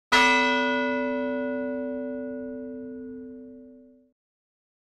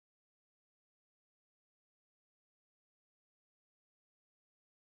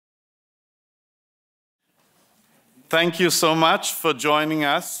Thank you so much for joining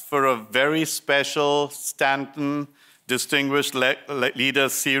us for a very special Stanton Distinguished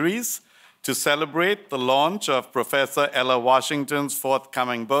Leaders Series to celebrate the launch of Professor Ella Washington's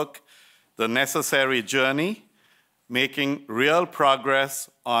forthcoming book, The Necessary Journey, Making Real Progress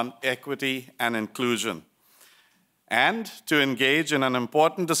on Equity and Inclusion, and to engage in an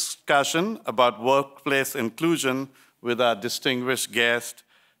important discussion about workplace inclusion with our distinguished guest,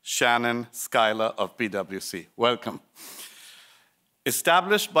 Shannon Schuyler of PwC. Welcome.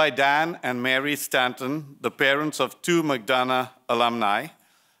 Established by Dan and Mary Stanton, the parents of two McDonough alumni,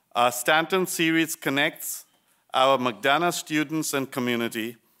 our Stanton series connects our McDonough students and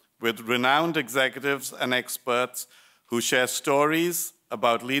community with renowned executives and experts who share stories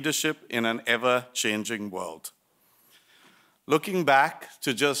about leadership in an ever-changing world. Looking back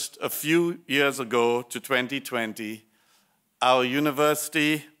to just a few years ago to 2020, our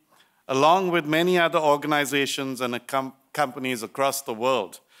university, along with many other organizations and companies across the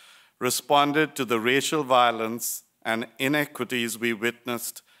world, responded to the racial violence and inequities we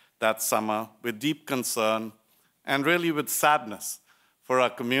witnessed that summer with deep concern and really with sadness for our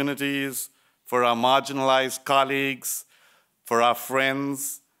communities, for our marginalized colleagues, for our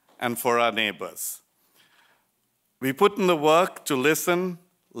friends, and for our neighbors. We put in the work to listen,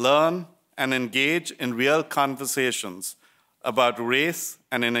 learn, and engage in real conversations about race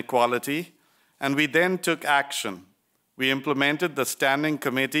and inequality, and we then took action. We implemented the Standing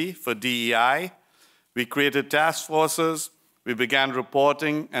Committee for DEI, we created task forces, we began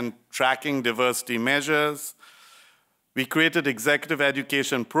reporting and tracking diversity measures, we created executive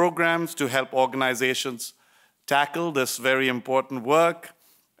education programs to help organizations tackle this very important work,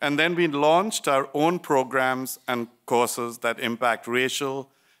 and then we launched our own programs and courses that impact racial,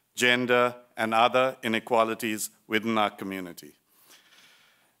 gender, and other inequalities within our community.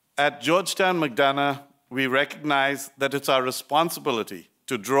 At Georgetown McDonough, we recognize that it's our responsibility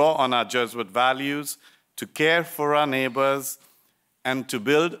to draw on our Jesuit values, to care for our neighbors, and to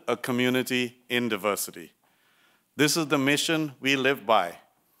build a community in diversity. This is the mission we live by,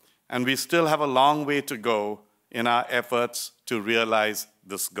 and we still have a long way to go in our efforts to realize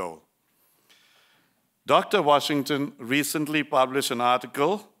this goal. Dr. Washington recently published an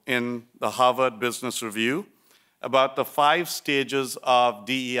article in the Harvard Business Review about the 5 stages of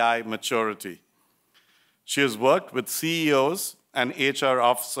DEI maturity. She has worked with CEOs and HR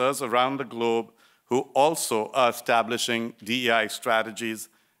officers around the globe who also are establishing DEI strategies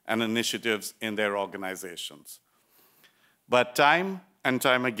and initiatives in their organizations. But time and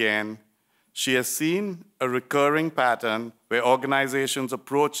time again, she has seen a recurring pattern where organizations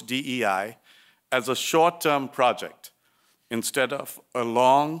approach DEI as a short-term project instead of a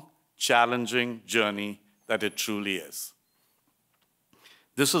long, challenging journey that it truly is.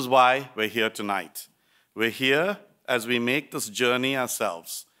 This is why we're here tonight. We're here as we make this journey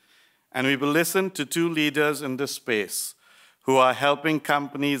ourselves, and we will listen to 2 leaders in this space who are helping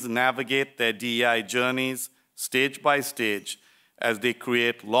companies navigate their DEI journeys stage by stage as they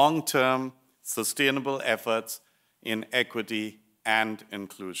create long-term, sustainable efforts in equity and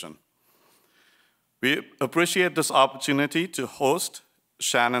inclusion. We appreciate this opportunity to host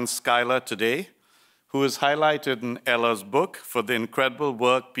Shannon Schuyler today, who is highlighted in Ella's book for the incredible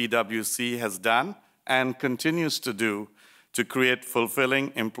work PwC has done and continues to do to create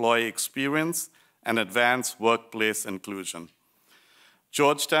fulfilling employee experience and advance workplace inclusion.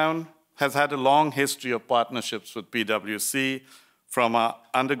 Georgetown has had a long history of partnerships with PwC, from our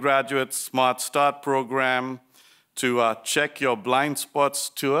undergraduate Smart Start program to our Check Your Blind Spots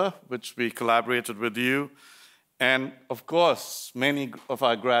tour, which we collaborated with you. And of course, many of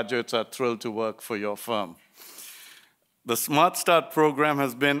our graduates are thrilled to work for your firm. The Smart Start program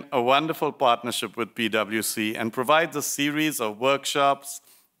has been a wonderful partnership with PwC and provides a series of workshops,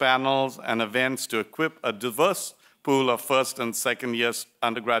 panels, and events to equip a diverse pool of first and second year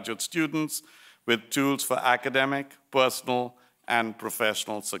undergraduate students with tools for academic, personal, and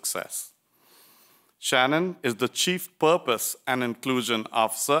professional success. Shannon is the Chief Purpose and Inclusion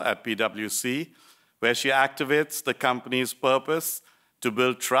Officer at PwC, where she activates the company's purpose to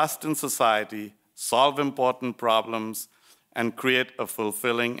build trust in society, solve important problems, and create a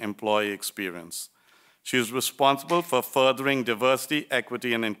fulfilling employee experience. She is responsible for furthering diversity,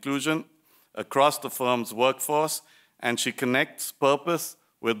 equity, and inclusion across the firm's workforce, and she connects purpose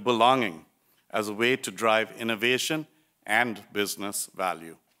with belonging as a way to drive innovation and business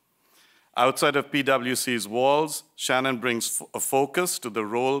value. Outside of PwC's walls, Shannon brings a focus to the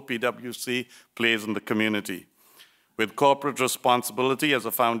role PwC plays in the community. With corporate responsibility as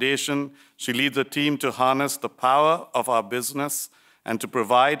a foundation, she leads a team to harness the power of our business and to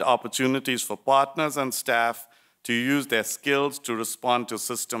provide opportunities for partners and staff to use their skills to respond to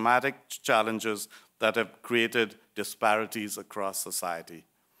systematic challenges that have created disparities across society.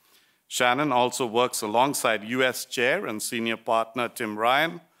 Shannon also works alongside US Chair and Senior Partner Tim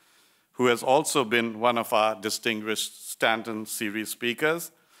Ryan, who has also been one of our distinguished Stanton Series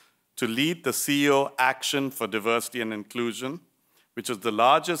speakers, to lead the CEO Action for Diversity and Inclusion, which is the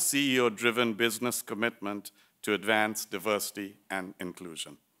largest CEO-driven business commitment to advance diversity and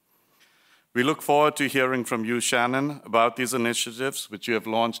inclusion. We look forward to hearing from you, Shannon, about these initiatives which you have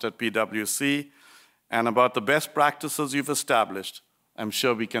launched at PwC and about the best practices you've established. I'm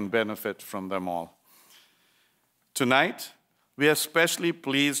sure we can benefit from them all. Tonight, we are especially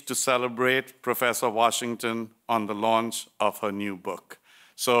pleased to celebrate Professor Washington on the launch of her new book.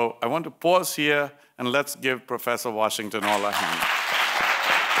 So I want to pause here and let's give Professor Washington all a hand.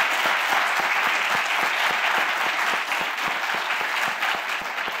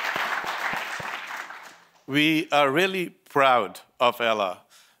 We are really proud of Ella.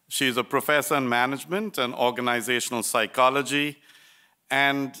 She's a professor in management and organizational psychology.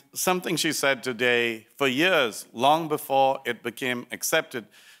 And something she said today, for years, long before it became accepted,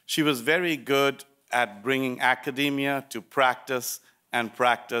 she was very good at bringing academia to practice and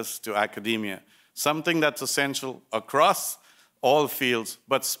practice to academia, something that's essential across all fields,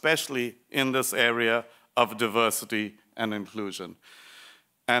 but especially in this area of diversity and inclusion.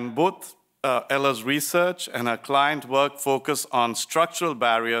 And both Ella's research and her client work focus on structural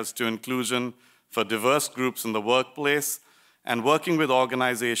barriers to inclusion for diverse groups in the workplace and working with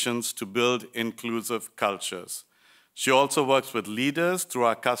organizations to build inclusive cultures. She also works with leaders through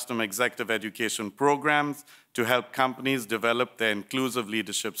our custom executive education programs to help companies develop their inclusive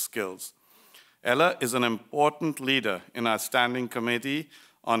leadership skills. Ella is an important leader in our standing committee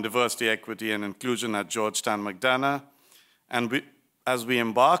on diversity, equity, and inclusion at Georgetown McDonough, and as we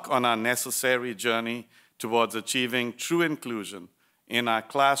embark on our necessary journey towards achieving true inclusion in our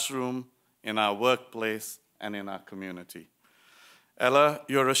classroom, in our workplace, and in our community. Ella,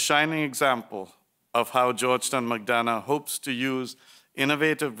 you're a shining example of how Georgetown McDonough hopes to use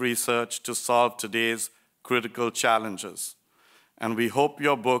innovative research to solve today's critical challenges. And we hope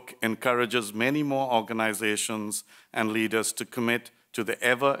your book encourages many more organizations and leaders to commit to the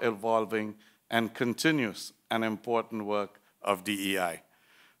ever-evolving and continuous and important work of DEI.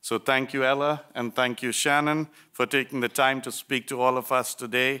 So thank you, Ella, and thank you, Shannon, for taking the time to speak to all of us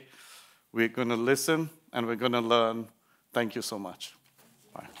today. We're going to listen and we're going to learn. Thank you so much.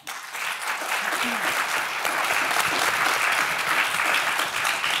 Bye.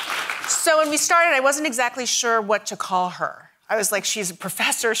 So when we started, I wasn't exactly sure what to call her. I was like, she's a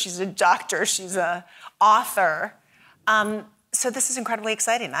professor, she's a doctor, she's an author. So this is incredibly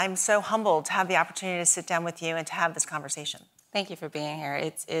exciting. I'm so humbled to have the opportunity to sit down with you and to have this conversation. Thank you for being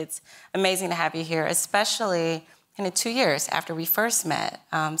here. It's amazing to have you here, especially in 2 years after we first met.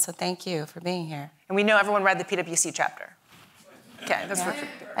 So thank you for being here. And we know everyone read the PwC chapter. Okay, that's what.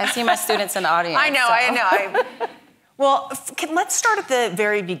 I see my students in the audience. I know. Well, let's start at the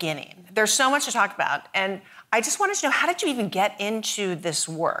very beginning. There's so much to talk about, and I just wanted to know, how did you even get into this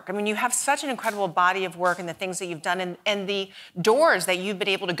work? I mean, you have such an incredible body of work and the things that you've done and the doors that you've been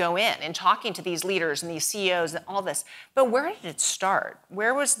able to go in talking to these leaders and these CEOs and all this. But where did it start?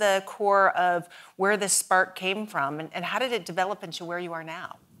 Where was the core of where this spark came from, and how did it develop into where you are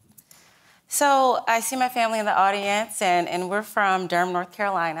now? So I see my family in the audience, and we're from Durham, North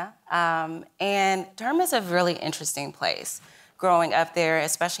Carolina. And Durham is a really interesting place growing up there,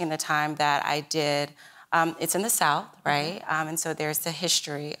 especially in the time that I did. It's in the South, right? And so there's the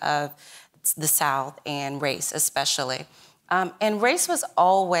history of the South and race, especially. And race was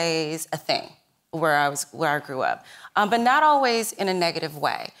always a thing where I grew up, but not always in a negative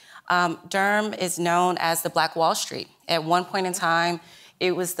way. Durham is known as the Black Wall Street. At one point in time,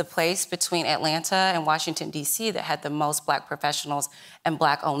 it was the place between Atlanta and Washington, D.C. that had the most Black professionals and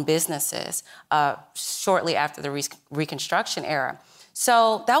Black-owned businesses shortly after the Reconstruction era.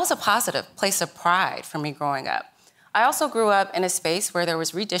 So that was a positive place of pride for me growing up. I also grew up in a space where there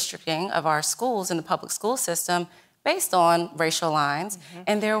was redistricting of our schools in the public school system based on racial lines,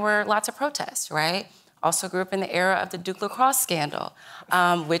 and there were lots of protests, right? Also grew up in the era of the Duke lacrosse scandal,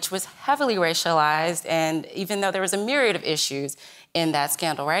 which was heavily racialized, and even though there was a myriad of issues in that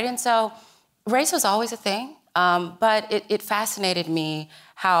scandal, right? And so race was always a thing, but it fascinated me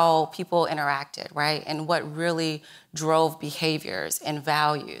how people interacted, right? And what really drove behaviors and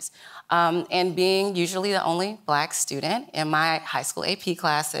values. And being usually the only Black student in my high school AP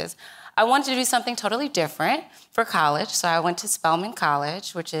classes, I wanted to do something totally different for college. So I went to Spelman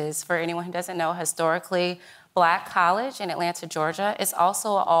College, which is, for anyone who doesn't know, historically Black college in Atlanta, Georgia. It's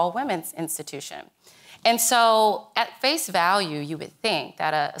also an all-women's institution. And so at face value, you would think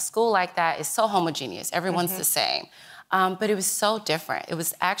that a school like that is so homogeneous, everyone's the same. But it was so different. It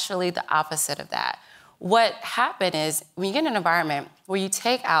was actually the opposite of that. What happened is when you get in an environment where you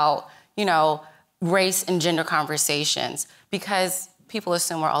take out, race and gender conversations because people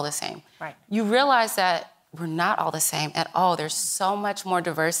assume we're all the same. Right. You realize that we're not all the same at all. There's so much more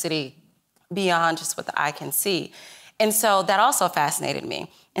diversity beyond just what the eye can see. And so that also fascinated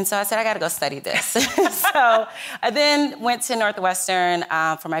me. And so I said, I got to go study this. So I then went to Northwestern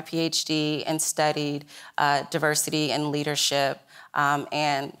for my PhD and studied diversity and leadership.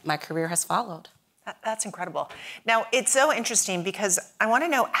 And my career has followed. That's incredible. Now, it's so interesting because I want to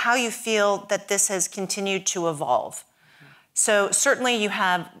know how you feel that this has continued to evolve. So certainly you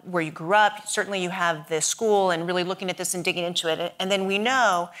have where you grew up, certainly you have the school and really looking at this and digging into it. And then we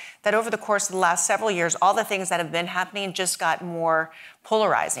know that over the course of the last several years, all the things that have been happening just got more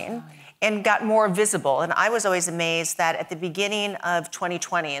polarizing and got more visible. And I was always amazed that at the beginning of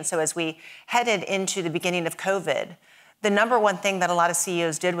 2020, and so as we headed into the beginning of COVID, the number one thing that a lot of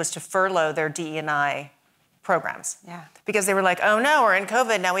CEOs did was to furlough their DE&I programs. Yeah. Because they were like, oh no, we're in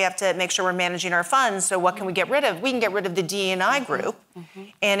COVID, now we have to make sure we're managing our funds, so what can we get rid of? We can get rid of the DE&I group.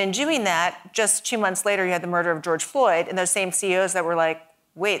 And in doing that, just 2 months later, you had the murder of George Floyd, and those same CEOs that were like,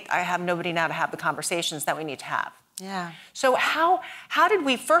 wait, I have nobody now to have the conversations that we need to have. Yeah. So how did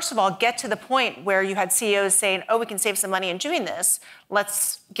we, first of all, get to the point where you had CEOs saying, oh, we can save some money in doing this,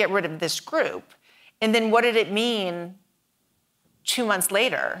 let's get rid of this group? And then what did it mean 2 months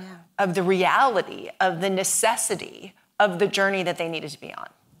later of the reality, of the necessity of the journey that they needed to be on?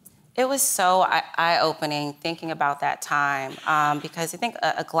 It was so eye-opening thinking about that time because I think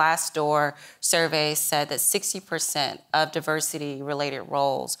a Glassdoor survey said that 60% of diversity-related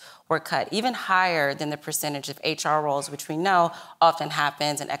roles were cut, even higher than the percentage of HR roles, which we know often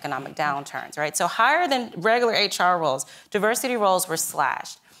happens in economic downturns, right? So higher than regular HR roles, diversity roles were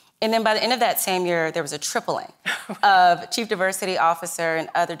slashed. And then by the end of that same year, there was a tripling of chief diversity officer and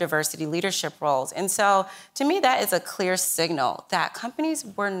other diversity leadership roles. And so to me, that is a clear signal that companies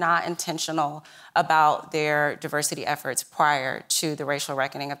were not intentional about their diversity efforts prior to the racial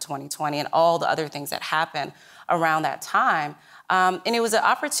reckoning of 2020 and all the other things that happened around that time. And it was an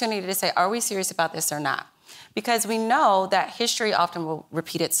opportunity to say, are we serious about this or not? Because we know that history often will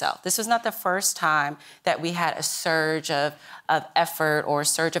repeat itself. This was not the first time that we had a surge of effort or a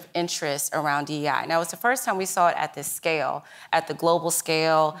surge of interest around DEI. Now, it's the first time we saw it at this scale, at the global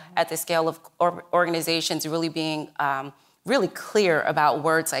scale, at the scale of organizations really being really clear about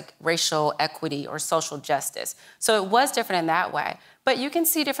words like racial equity or social justice. So it was different in that way. But you can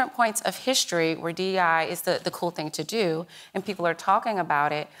see different points of history where DEI is the cool thing to do, and people are talking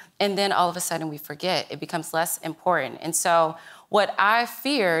about it, and then all of a sudden we forget. It becomes less important. And so what I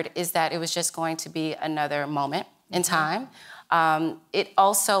feared is that it was just going to be another moment in time. It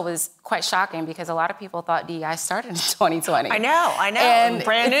also was quite shocking because a lot of people thought DEI started in 2020. I know, and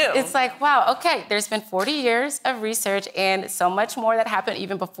brand new. It's like, wow, okay, there's been 40 years of research and so much more that happened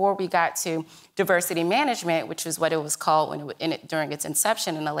even before we got to diversity management, which was what it was called during its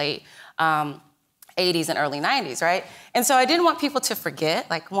inception in the late 80s and early 90s, right? And so I didn't want people to forget,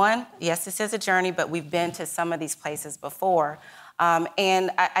 like, one, yes, this is a journey, but we've been to some of these places before.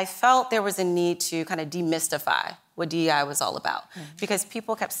 And I felt there was a need to kind of demystify what DEI was all about. Because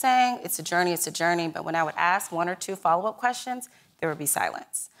people kept saying, it's a journey, but when I would ask one or two follow-up questions, there would be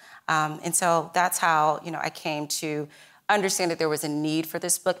silence. And so that's how, I came to understand that there was a need for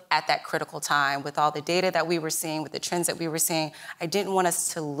this book at that critical time with all the data that we were seeing, with the trends that we were seeing. I didn't want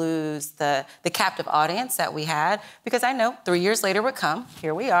us to lose the captive audience that we had, because I know 3 years later would come.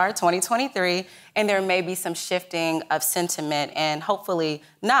 Here we are, 2023, and there may be some shifting of sentiment, and hopefully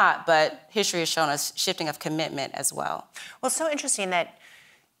not, but history has shown us shifting of commitment as well. Well, it's so interesting that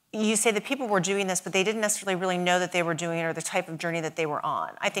you say that people were doing this, but they didn't necessarily really know that they were doing it or the type of journey that they were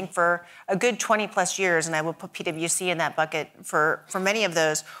on. I think for a good 20 plus years, and I will put PwC in that bucket for many of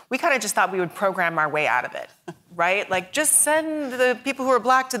those, we kind of just thought we would program our way out of it, right? Like, just send the people who are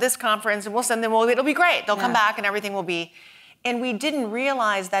Black to this conference and we'll send them, well, it'll be great. They'll come back and everything will be. And we didn't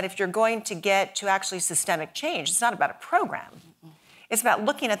realize that if you're going to get to actually systemic change, it's not about a program. It's about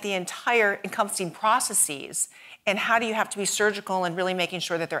looking at the entire encompassing processes and how do you have to be surgical and really making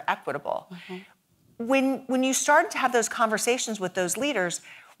sure that they're equitable. When you started to have those conversations with those leaders,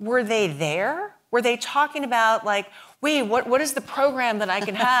 were they there? Were they talking about, like, wait, what is the program that I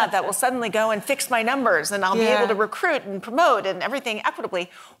can have that will suddenly go and fix my numbers and I'll be able to recruit and promote and everything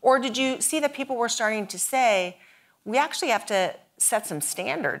equitably? Or did you see that people were starting to say, we actually have to set some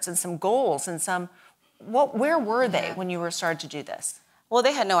standards and some goals and some, where were they when you were starting to do this? Well,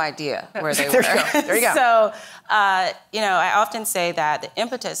 they had no idea where they There were. you go. There you go. So, I often say that the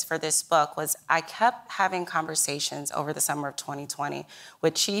impetus for this book was I kept having conversations over the summer of 2020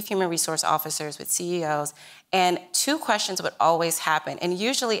 with chief human resource officers, with CEOs, and two questions would always happen. And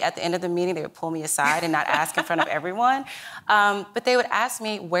usually at the end of the meeting, they would pull me aside and not ask in front of everyone. But they would ask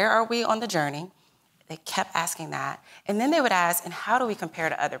me, where are we on the journey? They kept asking that. And then they would ask, and how do we compare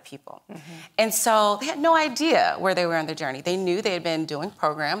to other people? And so they had no idea where they were on the journey. They knew they had been doing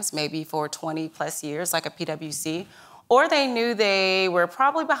programs maybe for 20 plus years, like a PwC, or they knew they were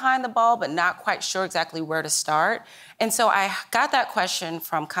probably behind the ball, but not quite sure exactly where to start. And so I got that question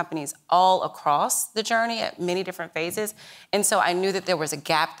from companies all across the journey at many different phases. And so I knew that there was a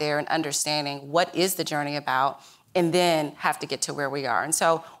gap there in understanding what is the journey about, and then have to get to where we are. And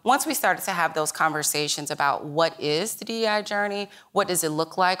so once we started to have those conversations about what is the DEI journey, what does it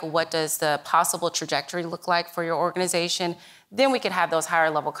look like, what does the possible trajectory look like for your organization, then we could have those higher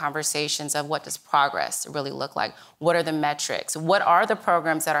level conversations of what does progress really look like? What are the metrics? What are the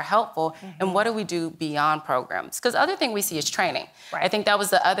programs that are helpful? And what do we do beyond programs? Because the other thing we see is training. Right. I think that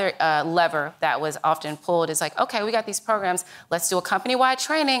was the other lever that was often pulled is like, okay, we got these programs, let's do a company-wide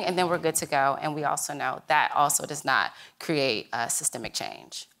training and then we're good to go. And we also know that also does not create systemic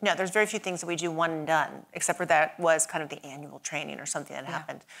change. No, there's very few things that we do one and done, except for that was kind of the annual training or something that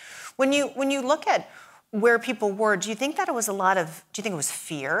happened. When you look at where people were, do you think that it was do you think it was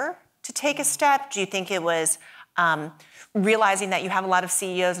fear to take a step? Do you think it was realizing that you have a lot of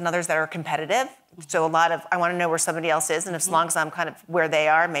CEOs and others that are competitive? So a lot of, I want to know where somebody else is, and as long as I'm kind of where they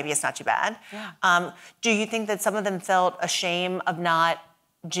are, maybe it's not too bad. Yeah. Do you think that some of them felt ashamed of not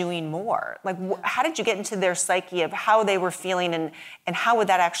doing more? Like, how did you get into their psyche of how they were feeling, and how would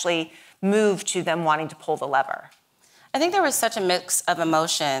that actually move to them wanting to pull the lever? I think there was such a mix of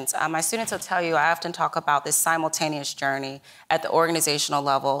emotions. My students will tell you, I often talk about this simultaneous journey at the organizational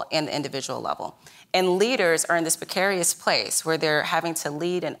level and the individual level. And leaders are in this precarious place where they're having to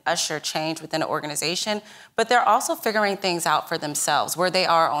lead and usher change within an organization, but they're also figuring things out for themselves, where they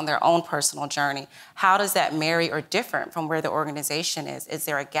are on their own personal journey. How does that marry or different from where the organization is? Is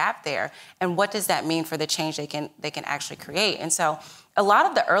there a gap there? And what does that mean for the change they can actually create? And so a lot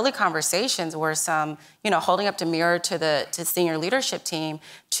of the early conversations were some, holding up the mirror to senior leadership team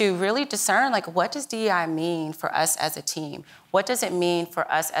to really discern, like, what does DEI mean for us as a team? What does it mean for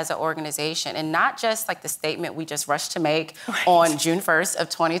us as an organization? And not just like the statement we just rushed to make on June 1st of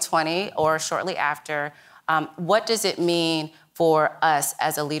 2020 or shortly after. What does it mean for us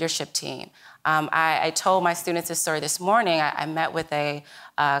as a leadership team? I told my students this story this morning. I met with a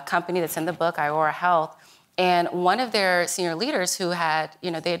company that's in the book, Iora Health, and one of their senior leaders who had,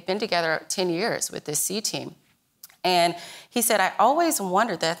 they had been together 10 years with this C team. And he said, I always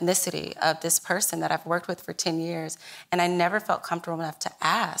wondered the ethnicity of this person that I've worked with for 10 years, and I never felt comfortable enough to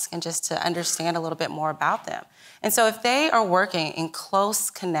ask and just to understand a little bit more about them. And so if they are working in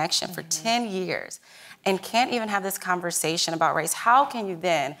close connection for 10 years and can't even have this conversation about race, how can you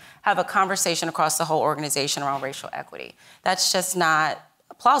then have a conversation across the whole organization around racial equity? That's just not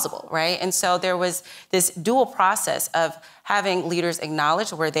plausible, right? And so there was this dual process of having leaders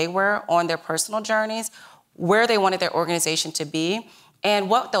acknowledge where they were on their personal journeys, where they wanted their organization to be,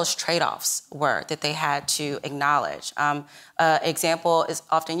 and what those trade-offs were that they had to acknowledge. Example is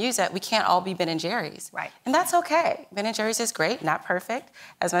often used that we can't all be Ben & Jerry's. Right. And that's okay. Ben & Jerry's is great, not perfect.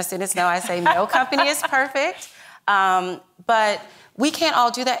 As my students know, I say no company is perfect. But we can't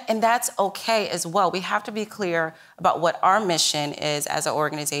all do that, and that's okay as well. We have to be clear about what our mission is as an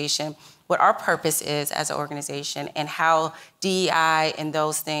organization, what our purpose is as an organization, and how DEI and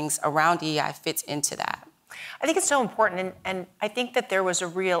those things around DEI fits into that. I think it's so important, and I think that there was a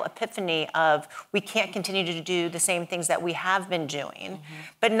real epiphany of we can't continue to do the same things that we have been doing,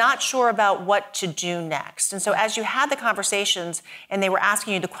 but not sure about what to do next. And so as you had the conversations and they were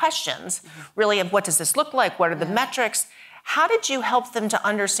asking you the questions, really, of what does this look like, what are the metrics, how did you help them to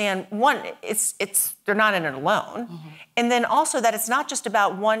understand, one, they're not in it alone, and then also that it's not just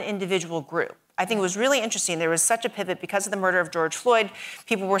about one individual group. I think it was really interesting. There was such a pivot because of the murder of George Floyd.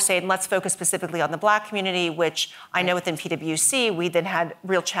 People were saying, let's focus specifically on the Black community, which I know within PwC, we then had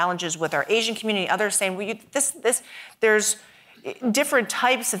real challenges with our Asian community. Others saying, well, there's different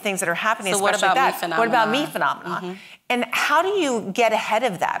types of things that are happening. So what about me phenomena? What about me phenomena? And how do you get ahead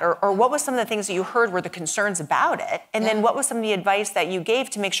of that? Or what was some of the things that you heard were the concerns about it? And then what was some of the advice that you gave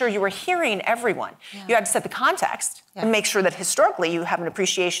to make sure you were hearing everyone? You had to set the context and make sure that historically you have an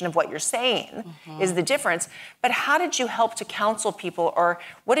appreciation of what you're saying is the difference. But how did you help to counsel people, or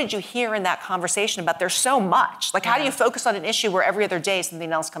what did you hear in that conversation about there's so much? Like, how do you focus on an issue where every other day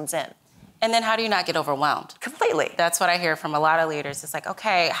something else comes in? And then how do you not get overwhelmed? Completely. That's what I hear from a lot of leaders. It's like,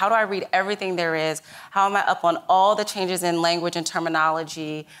 okay, how do I read everything there is? How am I up on all the changes in language and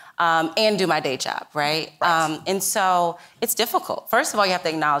terminology and do my day job, right? And so it's difficult. First of all, you have to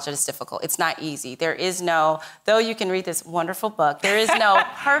acknowledge that it's difficult. It's not easy. There is no, though you can read this wonderful book, there is no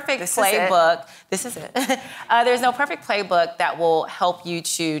perfect playbook. This is it. There's no perfect playbook that will help you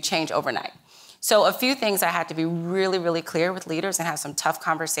to change overnight. So a few things I had to be really, really clear with leaders and have some tough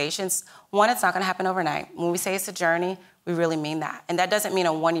conversations. One, it's not going to happen overnight. When we say it's a journey, we really mean that. And that doesn't mean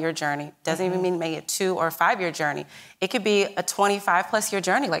a 1-year journey. It doesn't even mean maybe a 2 or 5-year journey. It could be a 25-plus-year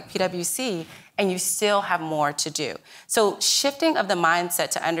journey like PwC, and you still have more to do. So shifting of the mindset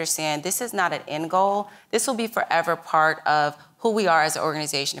to understand this is not an end goal. This will be forever part of who we are as an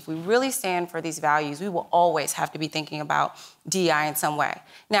organization. If we really stand for these values, we will always have to be thinking about DEI in some way.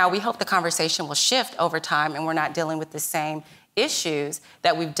 Now, we hope the conversation will shift over time and we're not dealing with the same issues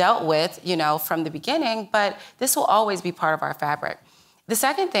that we've dealt with, from the beginning, but this will always be part of our fabric. The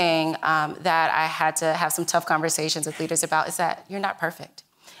second thing that I had to have some tough conversations with leaders about is that you're not perfect.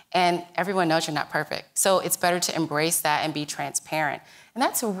 And everyone knows you're not perfect. So it's better to embrace that and be transparent. And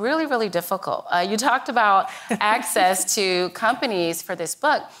that's really, really difficult. You talked about access to companies for this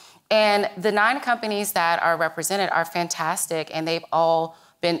book. And the 9 companies that are represented are fantastic. And they've all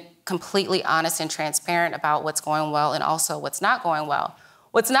been completely honest and transparent about what's going well and also what's not going well.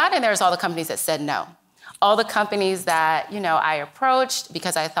 What's not in there is all the companies that said no. All the companies that, I approached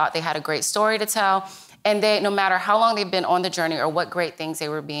because I thought they had a great story to tell. And they, no matter how long they've been on the journey or what great things they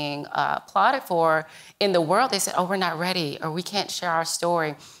were being applauded for in the world, they said, oh, we're not ready, or we can't share our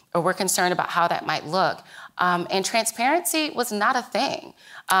story, or we're concerned about how that might look. And transparency was not a thing.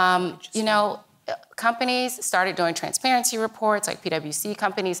 Companies started doing transparency reports, like PwC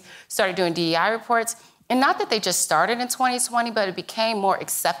companies started doing DEI reports. And not that they just started in 2020, but it became more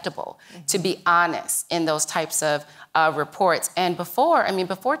acceptable to be honest in those types of reports. And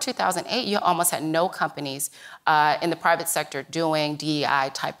before 2008, you almost had no companies in the private sector doing DEI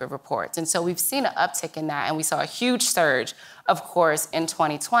type of reports. And so we've seen an uptick in that, and we saw a huge surge, of course, in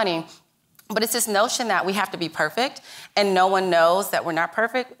 2020. But it's this notion that we have to be perfect, and no one knows that we're not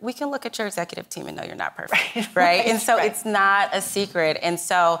perfect. We can look at your executive team and know you're not perfect, right? And so it's not a secret. And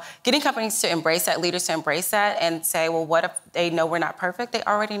so getting companies to embrace that, leaders to embrace that, and say, well, what if they know we're not perfect? They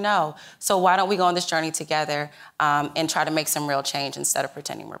already know. So why don't we go on this journey together and try to make some real change instead of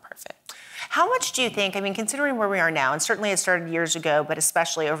pretending we're perfect? How much do you think, considering where we are now, and certainly it started years ago, but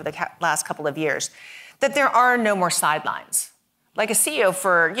especially over the last couple of years, that there are no more sidelines? Like a CEO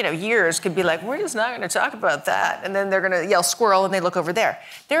for years could be like, we're just not going to talk about that. And then they're going to yell squirrel and they look over there.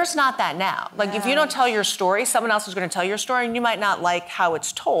 There's not that now. Like if you don't tell your story, someone else is going to tell your story and you might not like how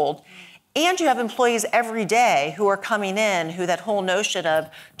it's told. And you have employees every day who are coming in who that whole notion of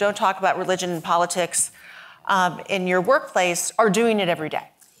don't talk about religion and politics in your workplace are doing it every day.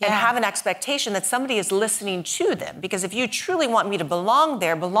 And have an expectation that somebody is listening to them. Because if you truly want me to belong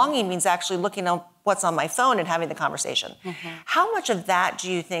there, belonging means actually looking at what's on my phone and having the conversation. How much of that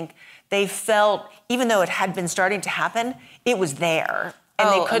do you think they felt, even though it had been starting to happen, it was there and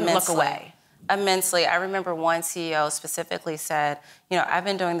they couldn't look away? Immensely. I remember one CEO specifically said, I've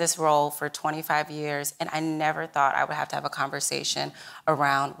been doing this role for 25 years and I never thought I would have to have a conversation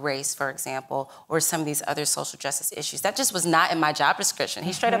around race, for example, or some of these other social justice issues. That just was not in my job description.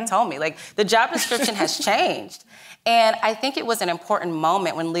 He straight up told me, the job description has changed. And I think it was an important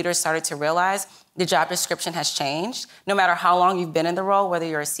moment when leaders started to realize the job description has changed. No matter how long you've been in the role, whether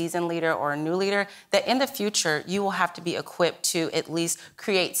you're a seasoned leader or a new leader, that in the future, you will have to be equipped to at least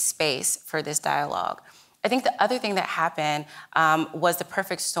create space for this dialogue. I think the other thing that happened was the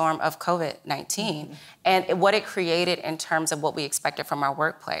perfect storm of COVID-19 and what it created in terms of what we expected from our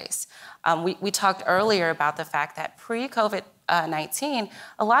workplace. We talked earlier about the fact that pre-COVID-19,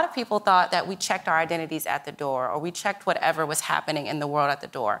 a lot of people thought that we checked our identities at the door or we checked whatever was happening in the world at the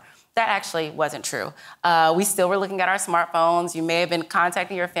door. That actually wasn't true. We still were looking at our smartphones. You may have been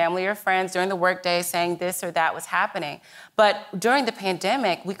contacting your family or friends during the workday saying this or that was happening. But during the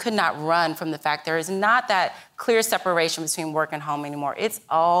pandemic, we could not run from the fact there is not that clear separation between work and home anymore. It's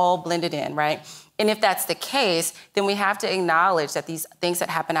all blended in, right? And if that's the case, then we have to acknowledge that these things that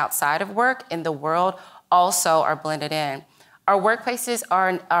happen outside of work in the world also are blended in. Our workplaces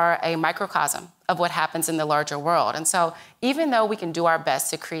are a microcosm of what happens in the larger world. And so even though we can do our best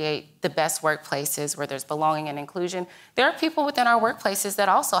to create the best workplaces where there's belonging and inclusion, there are people within our workplaces that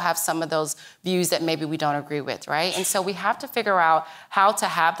also have some of those views that maybe we don't agree with, right? And so we have to figure out how to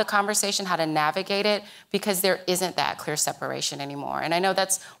have the conversation, how to navigate it, because there isn't that clear separation anymore. And I know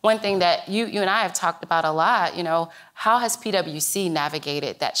that's one thing that you and I have talked about a lot. You know, how has PwC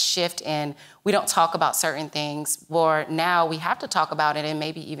navigated that shift in we don't talk about certain things, or now we have to talk about it, and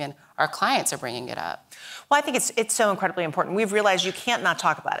maybe even our clients are bringing it up? Well, I think it's so incredibly important. We've realized you can't not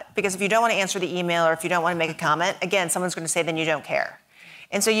talk about it, because if you don't want to answer the email or if you don't want to make a comment, again, someone's going to say then you don't care.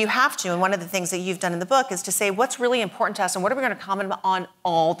 And so you have to, and one of the things that you've done in the book is to say what's really important to us and what are we going to comment on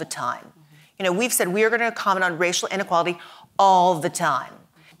all the time. You know, we've said we are going to comment on racial inequality all the time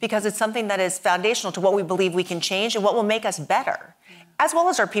because it's something that is foundational to what we believe we can change and what will make us better, as well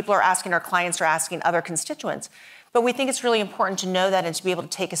as our people are asking, our clients are asking, other constituents. But we think it's really important to know that and to be able to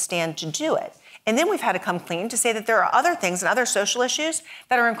take a stand to do it. And then we've had to come clean to say that there are other things and other social issues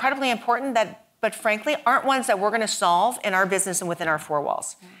that are incredibly important that, but frankly, aren't ones that we're going to solve in our business and within our four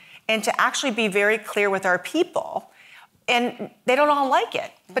walls. And to actually be very clear with our people, and they don't all like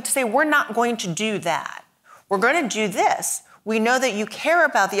it, but to say we're not going to do that. We're going to do this. We know that you care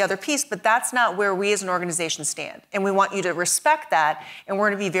about the other piece, but that's not where we as an organization stand. And we want you to respect that, and we're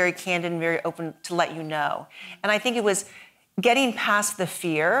going to be very candid and very open to let you know. And I think it was getting past the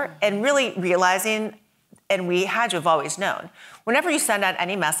fear and really realizing, and we had to have always known, whenever you send out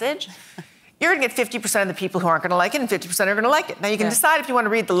any message, you're going to get 50% of the people who aren't going to like it and 50% are going to like it. Now, you can decide if you want to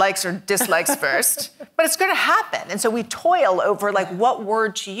read the likes or dislikes first, but it's going to happen. And so we toil over like what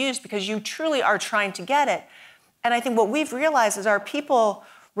word to use because you truly are trying to get it. And I think what we've realized is our people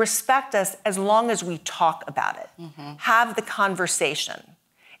respect us as long as we talk about it, have the conversation.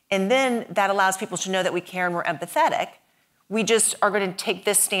 And then that allows people to know that we care and we're empathetic. We just are going to take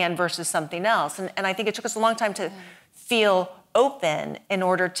this stand versus something else. And I think it took us a long time to feel open in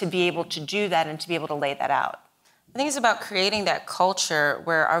order to be able to do that and to be able to lay that out. I think it's about creating that culture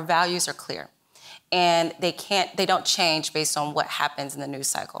where our values are clear. And they don't change based on what happens in the news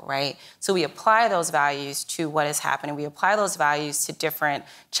cycle, right? So we apply those values to what is happening. We apply those values to different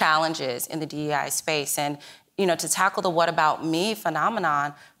challenges in the DEI space. And, you know, to tackle the what about me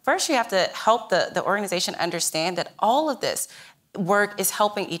phenomenon, first you have to help the organization understand that all of this work is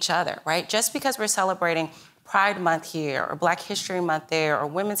helping each other, right? Just because we're celebrating Pride Month here, or Black History Month there, or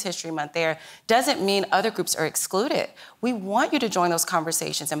Women's History Month there, doesn't mean other groups are excluded. We want you to join those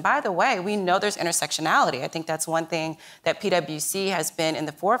conversations. And by the way, we know there's intersectionality. I think that's one thing that PwC has been in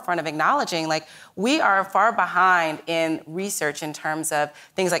the forefront of acknowledging. Like, we are far behind in research in terms of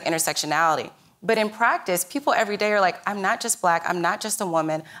things like intersectionality. But in practice, people every day are like, I'm not just Black, I'm not just a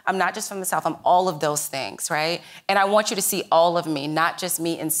woman, I'm not just from the South, I'm all of those things, right? And I want you to see all of me, not just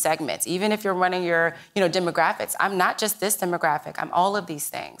me in segments. Even if you're running your, demographics, I'm not just this demographic, I'm all of these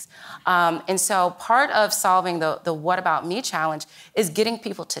things. And so part of solving the what about me challenge is getting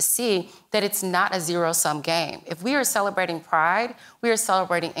people to see that it's not a zero-sum game. If we are celebrating pride, we are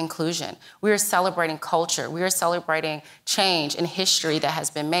celebrating inclusion. We are celebrating culture. We are celebrating change and history that has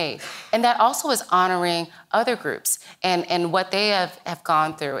been made. And that also is honoring other groups and what they have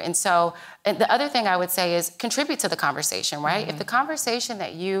gone through. And so and the other thing I would say is contribute to the conversation, right? If the conversation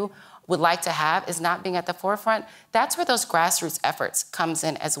that you would like to have is not being at the forefront, that's where those grassroots efforts comes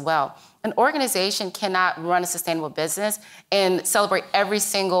in as well. An organization cannot run a sustainable business and celebrate every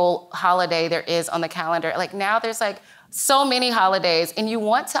single holiday there is on the calendar. Like, now there's like so many holidays and you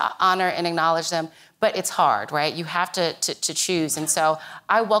want to honor and acknowledge them, but it's hard, right? You have to choose. And so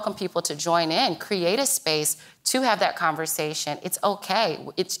I welcome people to join in, create a space to have that conversation. It's okay.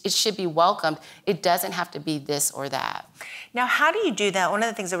 It should be welcomed. It doesn't have to be this or that. Now, how do you do that? One of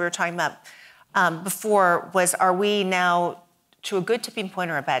the things that we were talking about before was, are we now to a good tipping point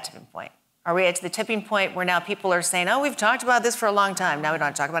or a bad tipping point? Are we at the tipping point where now people are saying, oh, we've talked about this for a long time, now we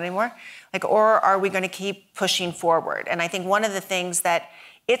don't talk about it anymore? Like, or are we going to keep pushing forward? And I think one of the things that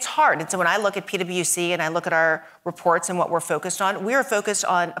it's hard. And so when I look at PwC and I look at our reports and what we're focused on, we are focused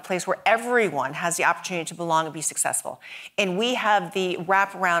on a place where everyone has the opportunity to belong and be successful. And we have the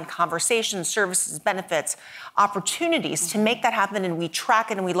wraparound conversations, services, benefits, opportunities to make that happen. And we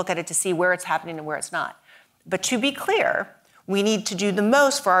track it and we look at it to see where it's happening and where it's not. But to be clear, we need to do the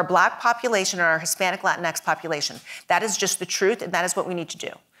most for our Black population and our Hispanic Latinx population. That is just the truth, and that is what we need to do.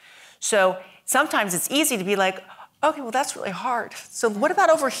 So sometimes it's easy to be like, okay, well, that's really hard. So what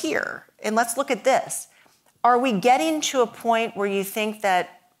about over here? And let's look at this. Are we getting to a point where you think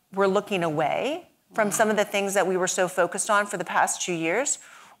that we're looking away from some of the things that we were so focused on for the past 2 years?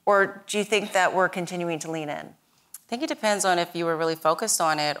 Or do you think that we're continuing to lean in? I think it depends on if you were really focused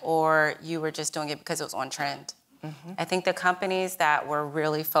on it or you were just doing it because it was on trend. I think the companies that were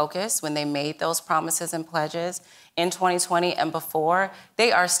really focused when they made those promises and pledges in 2020 and before,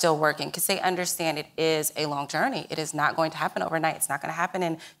 they are still working because they understand it is a long journey. It is not going to happen overnight. It's not going to happen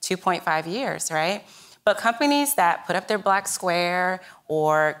in 2.5 years, right? But companies that put up their black square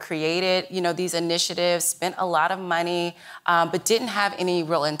or created, these initiatives, spent a lot of money, but didn't have any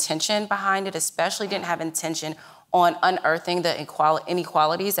real intention behind it, especially didn't have intention on unearthing the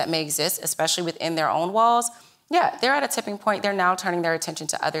inequalities that may exist, especially within their own walls. Yeah, they're at a tipping point. They're now turning their attention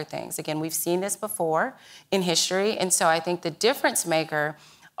to other things. Again, we've seen this before in history. And so I think the difference maker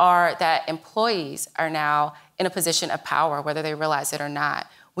are that employees are now in a position of power, whether they realize it or not.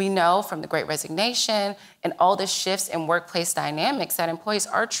 We know from the Great Resignation and all the shifts in workplace dynamics that employees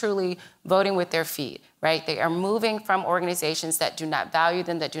are truly voting with their feet, right? They are moving from organizations that do not value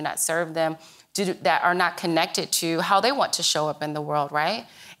them, that do not serve them, that are not connected to how they want to show up in the world, right?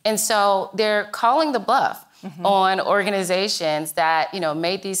 And so they're calling the bluff on organizations that,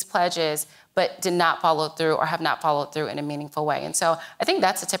 made these pledges but did not follow through or have not followed through in a meaningful way. And so I think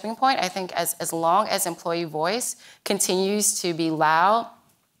that's a tipping point. I think as long as employee voice continues to be loud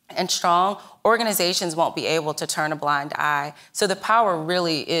and strong, organizations won't be able to turn a blind eye. So the power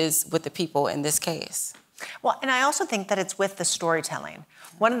really is with the people in this case. Well, and I also think that it's with the storytelling.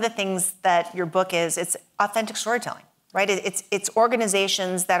 One of the things that your book is, it's authentic storytelling, right? It's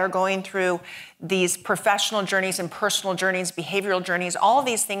organizations that are going through these professional journeys and personal journeys, behavioral journeys, all of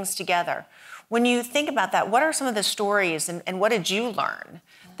these things together. When you think about that, what are some of the stories and what did you learn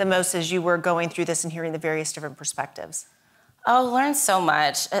the most as you were going through this and hearing the various different perspectives? Oh, learned so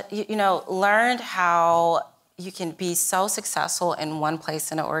much. Learned how you can be so successful in one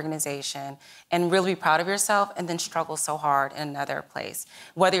place in an organization and really be proud of yourself and then struggle so hard in another place,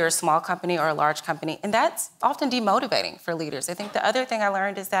 whether you're a small company or a large company. And that's often demotivating for leaders. I think the other thing I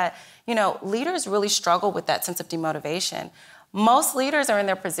learned is that, leaders really struggle with that sense of demotivation. Most leaders are in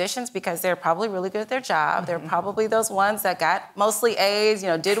their positions because they're probably really good at their job. They're probably those ones that got mostly A's,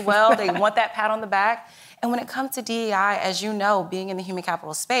 did well. They want that pat on the back. And when it comes to DEI, as you know, being in the human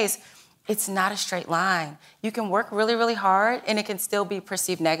capital space, it's not a straight line. You can work really, really hard and it can still be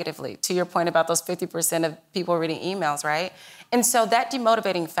perceived negatively, to your point about those 50% of people reading emails, right? And so that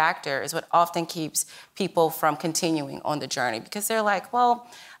demotivating factor is what often keeps people from continuing on the journey because they're like, well,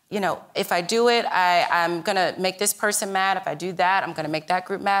 if I do it, I'm gonna make this person mad. If I do that, I'm gonna make that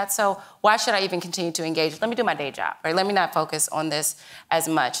group mad. So why should I even continue to engage? Let me do my day job, right? Let me not focus on this as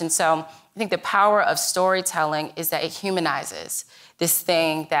much. And so I think the power of storytelling is that it humanizes this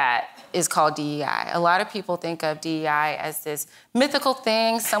thing that is called DEI. A lot of people think of DEI as this mythical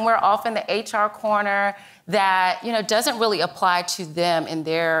thing somewhere off in the HR corner that doesn't really apply to them in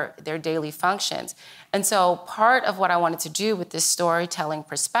their daily functions. And so part of what I wanted to do with this storytelling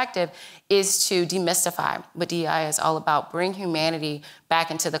perspective is to demystify what DEI is all about, bring humanity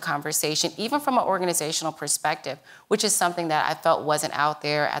back into the conversation, even from an organizational perspective, which is something that I felt wasn't out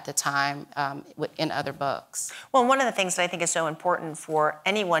there at the time in other books. Well, one of the things that I think is so important for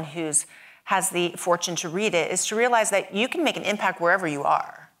anyone who's has the fortune to read it is to realize that you can make an impact wherever you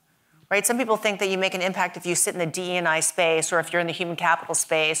are. Right? Some people think that you make an impact if you sit in the DE&I space or if you're in the human capital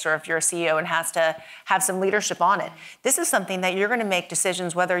space or if you're a CEO and has to have some leadership on it. This is something that you're going to make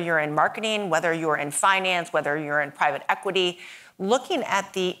decisions whether you're in marketing, whether you're in finance, whether you're in private equity. Looking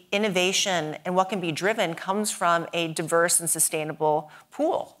at the innovation and what can be driven comes from a diverse and sustainable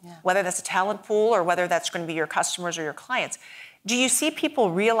pool, whether that's a talent pool or whether that's going to be your customers or your clients. Do you see people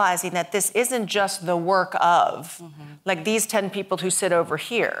realizing that this isn't just the work of, like these 10 people who sit over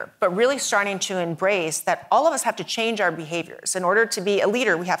here, but really starting to embrace that all of us have to change our behaviors. In order to be a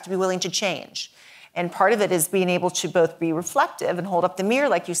leader, we have to be willing to change. And part of it is being able to both be reflective and hold up the mirror,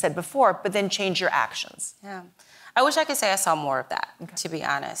 like you said before, but then change your actions. Yeah. I wish I could say I saw more of that, to be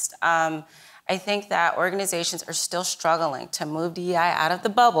honest. I think that organizations are still struggling to move DEI out of the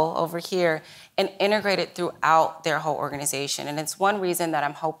bubble over here and integrate it throughout their whole organization. And it's one reason that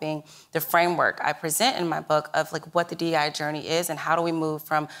I'm hoping the framework I present in my book of like what the DEI journey is and how do we move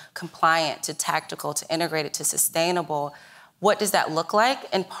from compliant to tactical to integrated to sustainable. What does that look like?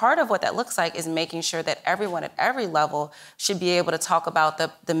 And part of what that looks like is making sure that everyone at every level should be able to talk about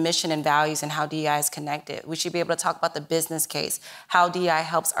the mission and values and how DEI is connected. We should be able to talk about the business case, how DEI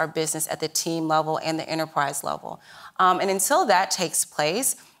helps our business at the team level and the enterprise level. And until that takes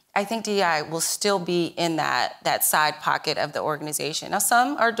place, I think DEI will still be in that side pocket of the organization. Now,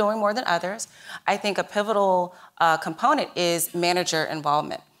 some are doing more than others. I think a pivotal component is manager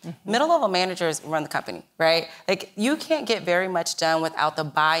involvement. Middle-level managers run the company, right? Like, you can't get very much done without the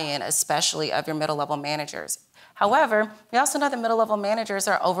buy-in, especially of your middle-level managers. However, we also know that middle-level managers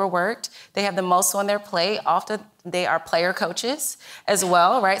are overworked. They have the most on their plate. Often they are player coaches as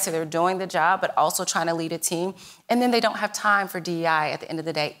well, right? So they're doing the job, but also trying to lead a team. And then they don't have time for DEI at the end of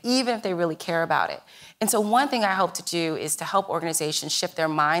the day, even if they really care about it. And so one thing I hope to do is to help organizations shift their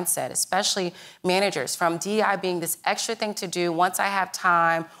mindset, especially managers, from DEI being this extra thing to do once I have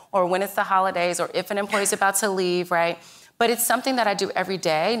time, or when it's the holidays, or if an employee's about to leave, right? But it's something that I do every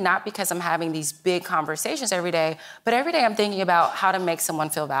day, not because I'm having these big conversations every day, but every day I'm thinking about how to make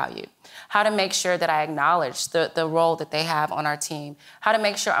someone feel valued, how to make sure that I acknowledge the role that they have on our team, how to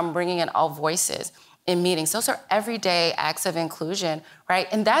make sure I'm bringing in all voices in meetings. Those are everyday acts of inclusion, right?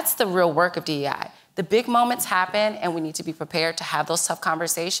 And that's the real work of DEI. The big moments happen, and we need to be prepared to have those tough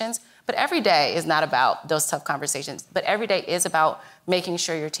conversations. But every day is not about those tough conversations. But every day is about making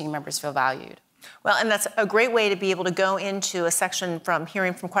sure your team members feel valued. Well, and that's a great way to be able to go into a section from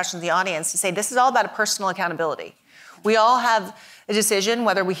hearing from questions of the audience to say, this is all about a personal accountability. We all have a decision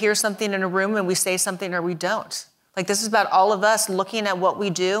whether we hear something in a room and we say something or we don't. Like, this is about all of us looking at what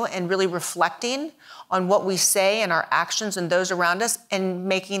we do and really reflecting on what we say and our actions and those around us and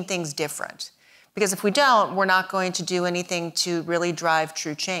making things different. Because if we don't, we're not going to do anything to really drive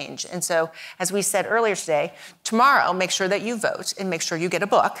true change. And so, as we said earlier today, tomorrow, make sure that you vote and make sure you get a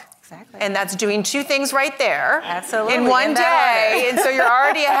book. Exactly. And that's doing two things right there. Absolutely. In one day. And so you're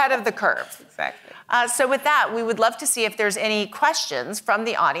already ahead of the curve. Exactly. So with that, we would love to see if there's any questions from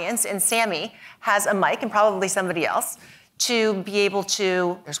the audience. And Sammy has a mic, and probably somebody else, to be able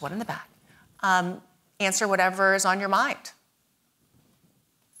to, there's one in the back, answer whatever is on your mind.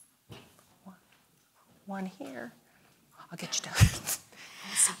 One here. I'll get you down.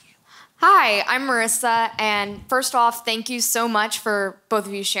 I'll see you. Hi, I'm Marissa, and first off, thank you so much for both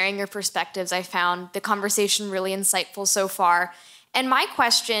of you sharing your perspectives. I found the conversation really insightful so far. And my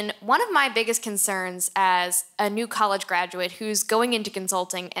question, one of my biggest concerns as a new college graduate who's going into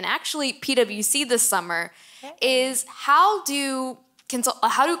consulting, and actually PwC this summer, is how do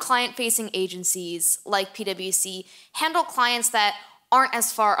client-facing agencies like PwC handle clients that aren't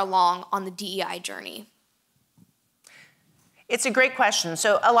as far along on the DEI journey? It's a great question.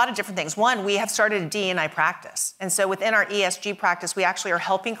 So a lot of different things. One, we have started a D&I practice. And so within our ESG practice, we actually are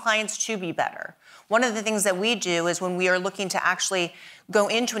helping clients to be better. One of the things that we do is when we are looking to actually go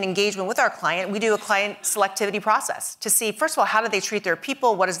into an engagement with our client, we do a client selectivity process to see, first of all, how do they treat their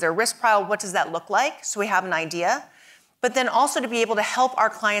people? What is their risk profile? What does that look like? So we have an idea. But then also to be able to help our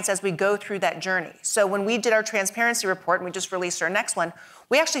clients as we go through that journey. So when we did our transparency report, and we just released our next one,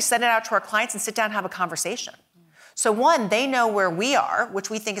 we actually send it out to our clients and sit down and have a conversation. So one, they know where we are, which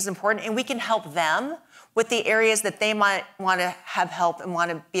we think is important, and we can help them with the areas that they might want to have help and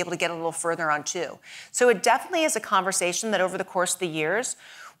want to be able to get a little further on too. So it definitely is a conversation that over the course of the years,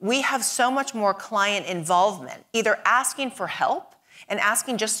 we have so much more client involvement, either asking for help and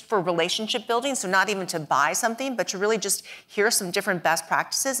asking just for relationship building, so not even to buy something, but to really just hear some different best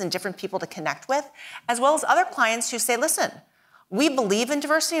practices and different people to connect with, as well as other clients who say, listen, we believe in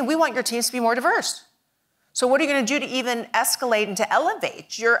diversity and we want your teams to be more diverse. So what are you going to do to even escalate and to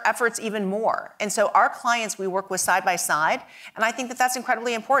elevate your efforts even more? And so our clients we work with side by side, and I think that that's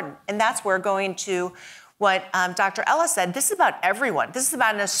incredibly important. And that's where going to what Dr. Ellis said, this is about everyone. This is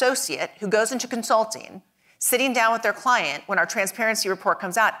about an associate who goes into consulting, sitting down with their client when our transparency report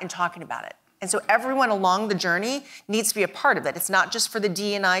comes out and talking about it. And so everyone along the journey needs to be a part of it. It's not just for the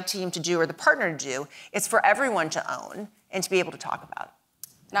D&I team to do or the partner to do. It's for everyone to own and to be able to talk about.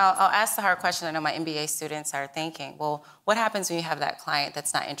 Now, I'll ask the hard question I know my MBA students are thinking. Well, what happens when you have that client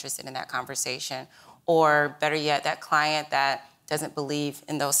that's not interested in that conversation? Or better yet, that client that doesn't believe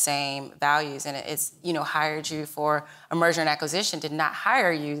in those same values and it's, hired you for a merger and acquisition, did not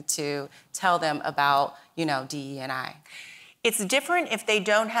hire you to tell them about, DE&I? It's different if they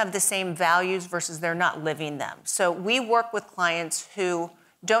don't have the same values versus they're not living them. So we work with clients who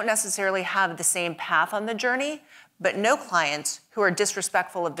don't necessarily have the same path on the journey, but no clients who are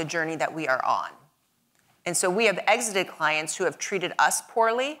disrespectful of the journey that we are on. And so we have exited clients who have treated us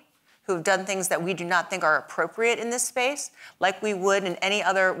poorly, who have done things that we do not think are appropriate in this space, like we would in any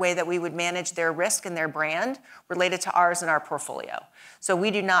other way that we would manage their risk and their brand related to ours and our portfolio. So we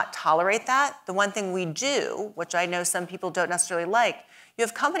do not tolerate that. The one thing we do, which I know some people don't necessarily like, you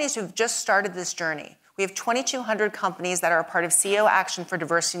have companies who've just started this journey. We have 2,200 companies that are a part of CEO Action for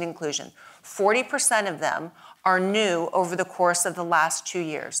Diversity and Inclusion. 40% of them are new over the course of the last 2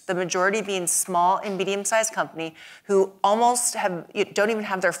 years. The majority being small and medium-sized company who almost don't even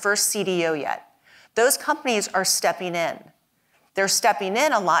have their first CDO yet. Those companies are stepping in. They're stepping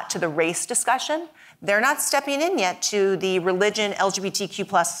in a lot to the race discussion. They're not stepping in yet to the religion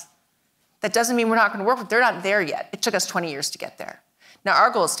LGBTQ+ That doesn't mean we're not going to work with them. They're not there yet. It took us 20 years to get there. Now, our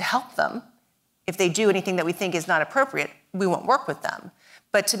goal is to help them. If they do anything that we think is not appropriate, we won't work with them.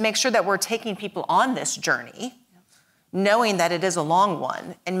 But to make sure that we're taking people on this journey, knowing that it is a long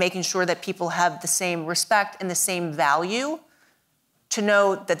one, and making sure that people have the same respect and the same value to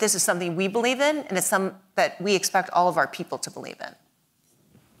know that this is something we believe in, and it's something that we expect all of our people to believe in.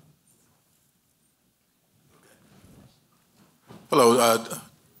 Hello,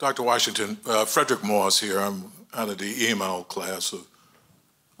 Dr. Washington. Frederick Moss here. I'm out of the EML class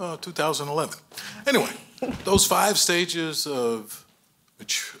of 2011. Anyway, those 5 stages of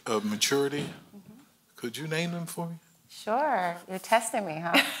maturity, could you name them for me? Sure. You're testing me,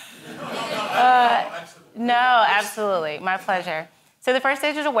 huh? No, absolutely. My pleasure. So the first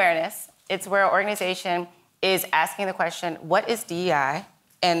stage is awareness. It's where an organization is asking the question, what is DEI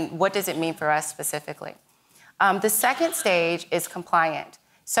and what does it mean for us specifically? The second stage is compliant.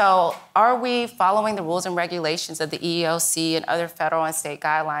 So are we following the rules and regulations of the EEOC and other federal and state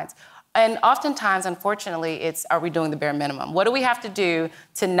guidelines? And oftentimes, unfortunately, it's, are we doing the bare minimum? What do we have to do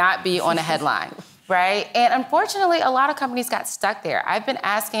to not be on a headline, right? And unfortunately, a lot of companies got stuck there. I've been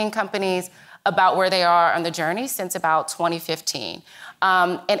asking companies about where they are on the journey since about 2015.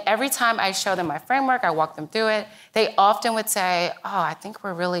 And every time I show them my framework, I walk them through it, they often would say, oh, I think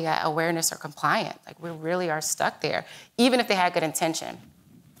we're really at awareness or compliant. Like, we really are stuck there, even if they had good intention.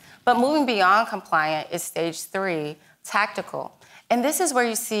 But moving beyond compliant is stage 3, tactical. And this is where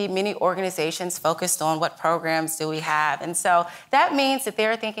you see many organizations focused on what programs do we have. And so that means that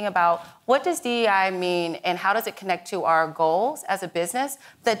they're thinking about what does DEI mean and how does it connect to our goals as a business?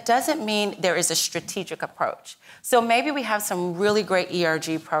 That doesn't mean there is a strategic approach. So maybe we have some really great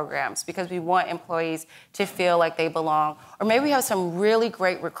ERG programs because we want employees to feel like they belong. Or maybe we have some really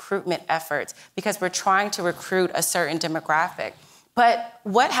great recruitment efforts because we're trying to recruit a certain demographic. But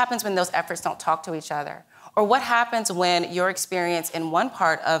what happens when those efforts don't talk to each other? Or what happens when your experience in one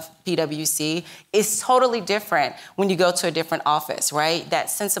part of PwC is totally different when you go to a different office, right? That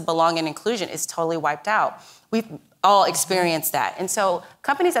sense of belonging and inclusion is totally wiped out. We've all experienced that. And so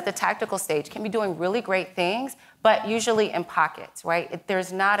companies at the tactical stage can be doing really great things, but usually in pockets, right?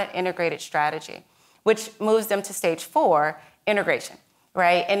 There's not an integrated strategy, which moves them to stage 4, integration.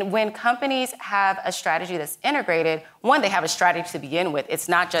 Right? And when companies have a strategy that's integrated, one, they have a strategy to begin with. It's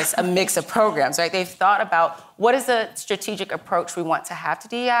not just a mix of programs, right? They've thought about what is the strategic approach we want to have to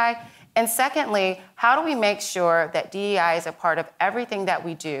DEI? And secondly, how do we make sure that DEI is a part of everything that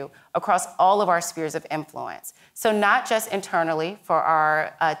we do across all of our spheres of influence? So not just internally for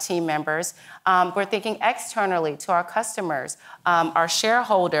our team members, we're thinking externally to our customers, our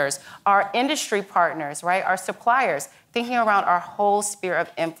shareholders, our industry partners, right? Our suppliers. Thinking around our whole sphere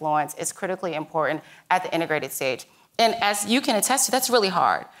of influence is critically important at the integrated stage. And as you can attest to, that's really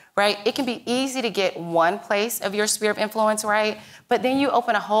hard, right? It can be easy to get one place of your sphere of influence right, but then you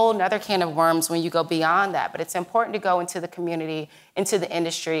open a whole nother can of worms when you go beyond that. But it's important to go into the community, into the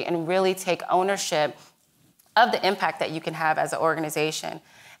industry, and really take ownership of the impact that you can have as an organization.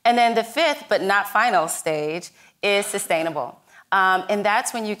 And then the 5th, but not final stage is sustainable. And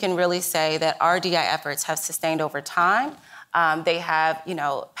that's when you can really say that our DEI efforts have sustained over time. They have,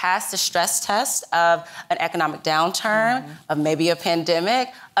 passed the stress test of an economic downturn, of maybe a pandemic,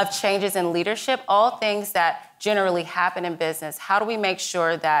 of changes in leadership, all things that generally happen in business. How do we make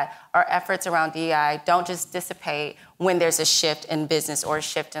sure that our efforts around DEI don't just dissipate when there's a shift in business or a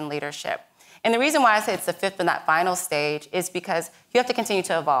shift in leadership? And the reason why I say it's the 5th but not final stage is because you have to continue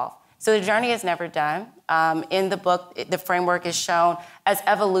to evolve. So the journey is never done. In the book, the framework is shown as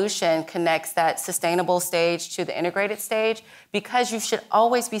evolution connects that sustainable stage to the integrated stage, because you should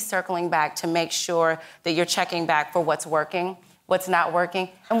always be circling back to make sure that you're checking back for what's working, what's not working,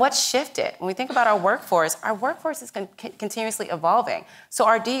 and what's shifted. When we think about our workforce is continuously evolving. So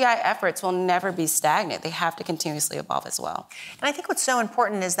our DEI efforts will never be stagnant. They have to continuously evolve as well. And I think what's so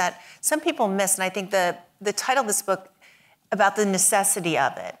important is that some people miss, and I think the title of this book about the necessity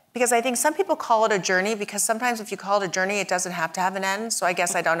of it. Because I think some people call it a journey, because sometimes if you call it a journey, it doesn't have to have an end. So I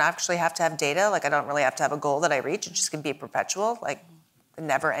guess I don't actually have to have data. Like, I don't really have to have a goal that I reach. It just can be a perpetual, like a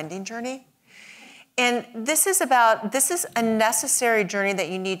never-ending journey. And this is a necessary journey that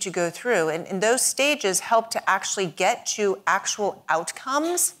you need to go through. And those stages help to actually get to actual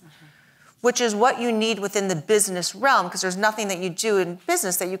outcomes, which is what you need within the business realm, because there's nothing that you do in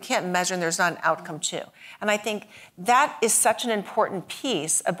business that you can't measure and there's not an outcome to. And I think that is such an important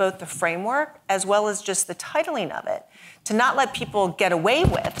piece of both the framework as well as just the titling of it, to not let people get away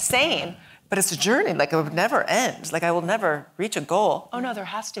with saying, but it's a journey, like it would never end, like I will never reach a goal. Oh no, there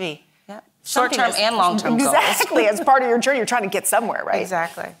has to be. Short-term and long-term goals. Exactly, as part of your journey, you're trying to get somewhere, right?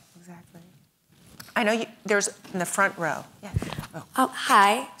 Exactly. I know there's in the front row. Yeah.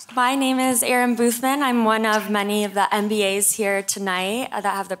 Hi, my name is Erin Boothman. I'm one of many of the MBAs here tonight that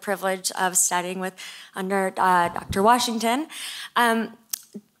have the privilege of studying under Dr. Washington.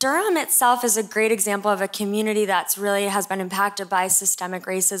 Durham itself is a great example of a community that's really has been impacted by systemic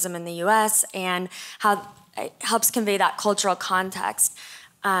racism in the U.S. and how it helps convey that cultural context.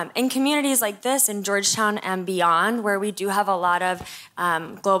 In communities like this, in Georgetown and beyond, where we do have a lot of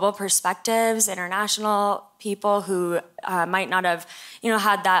global perspectives, international people who might not have,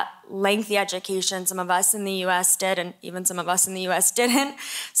 had that lengthy education some of us in the U.S. did, and even some of us in the U.S. didn't.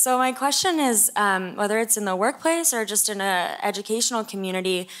 So my question is, whether it's in the workplace or just in an educational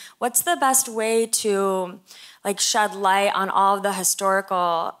community, what's the best way to shed light on all of the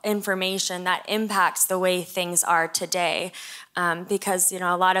historical information that impacts the way things are today? Because,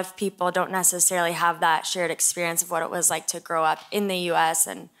 a lot of people don't necessarily have that shared experience of what it was like to grow up in the U.S.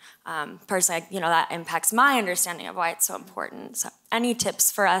 And personally, that impacts my understanding of why it's so important. So any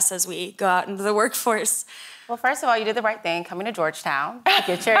tips for us as we go out into the workforce? Well, first of all, you did the right thing, coming to Georgetown to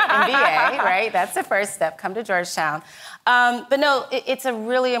get your MBA, right? That's the first step, come to Georgetown. But no, it's a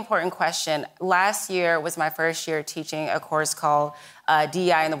really important question. Last year was my first year teaching a course called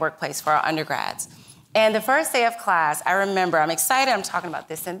DEI in the Workplace for our undergrads. And the first day of class, I remember, I'm excited, I'm talking about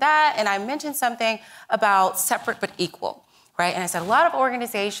this and that, and I mentioned something about separate but equal, right? And I said, a lot of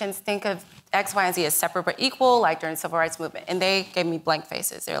organizations think of X, Y, and Z as separate but equal, like during the Civil Rights Movement. And they gave me blank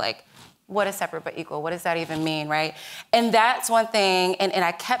faces. They're like, what is separate but equal? What does that even mean, right? And that's one thing, and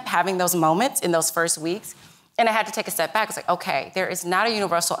I kept having those moments in those first weeks, and I had to take a step back. It's like, okay, there is not a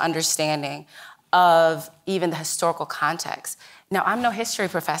universal understanding of even the historical context. Now, I'm no history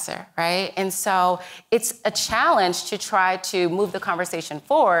professor, right? And so it's a challenge to try to move the conversation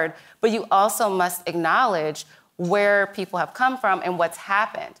forward, but you also must acknowledge where people have come from and what's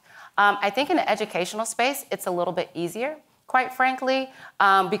happened. I think in the educational space, it's a little bit easier, quite frankly,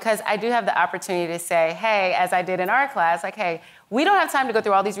 because I do have the opportunity to say, hey, as I did in our class, like, hey, we don't have time to go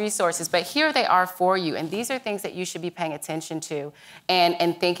through all these resources, but here they are for you. And these are things that you should be paying attention to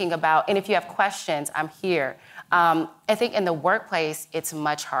and thinking about. And if you have questions, I'm here. I think in the workplace, it's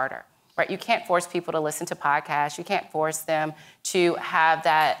much harder, right? You can't force people to listen to podcasts. You can't force them to have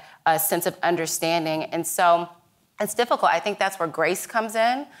that sense of understanding. And so it's difficult. I think that's where grace comes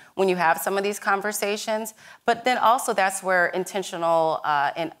in when you have some of these conversations. But then also that's where intentional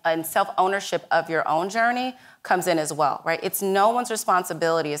and self-ownership of your own journey comes in as well, right? It's no one's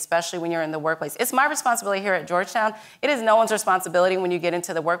responsibility, especially when you're in the workplace. It's my responsibility here at Georgetown. It is no one's responsibility when you get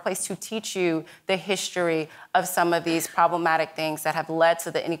into the workplace to teach you the history of some of these problematic things that have led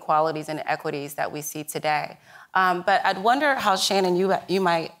to the inequalities and inequities that we see today. But I'd wonder how, Shannon, you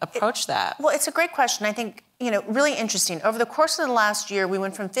might approach that. Well, it's a great question. I think, really interesting. Over the course of the last year, we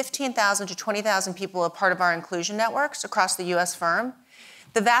went from 15,000 to 20,000 people a part of our inclusion networks across the U.S. firm.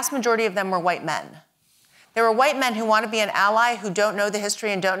 The vast majority of them were white men. There were white men who want to be an ally, who don't know the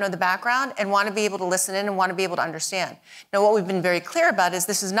history and don't know the background, and want to be able to listen in and want to be able to understand. Now, what we've been very clear about is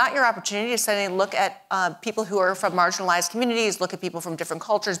this is not your opportunity to suddenly look at people who are from marginalized communities, look at people from different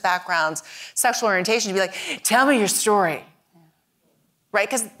cultures, backgrounds, sexual orientation, to be like, tell me your story. Right?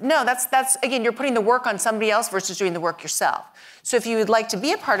 Because, no, that's again, you're putting the work on somebody else versus doing the work yourself. So if you would like to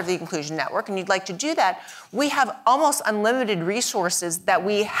be a part of the Inclusion Network and you'd like to do that, we have almost unlimited resources that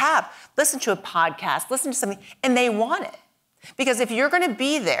we have. Listen to a podcast, listen to something, and they want it. Because if you're going to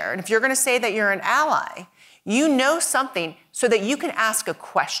be there, and if you're going to say that you're an ally, you know something so that you can ask a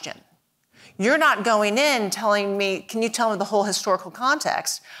question. You're not going in telling me, can you tell me the whole historical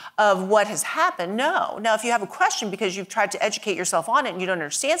context of what has happened? No. Now, if you have a question because you've tried to educate yourself on it and you don't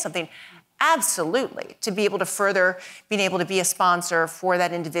understand something, absolutely, to be able to further being able to be a sponsor for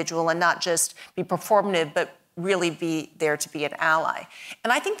that individual and not just be performative, but really be there to be an ally.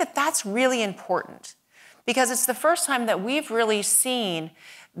 And I think that that's really important because it's the first time that we've really seen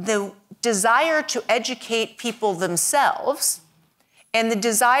the desire to educate people themselves and the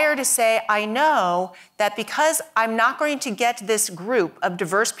desire to say, I know that because I'm not going to get this group of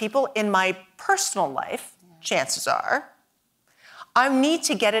diverse people in my personal life, chances are, I need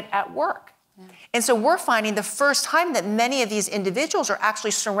to get it at work. And so we're finding the first time that many of these individuals are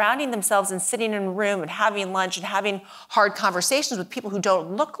actually surrounding themselves and sitting in a room and having lunch and having hard conversations with people who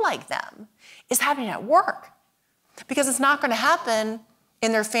don't look like them is happening at work. Because it's not going to happen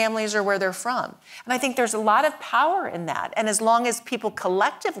in their families or where they're from. And I think there's a lot of power in that. And as long as people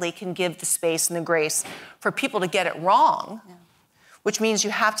collectively can give the space and the grace for people to get it wrong, which means you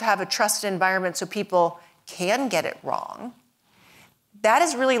have to have a trusted environment so people can get it wrong, that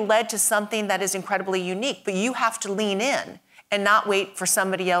has really led to something that is incredibly unique. But you have to lean in and not wait for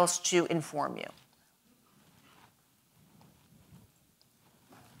somebody else to inform you.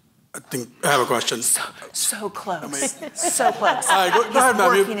 I think I have a question. So close. So close. All right, go ahead,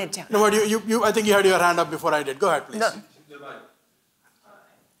 ma'am. Working it down. No, but I think you had your hand up before I did. Go ahead, please. No.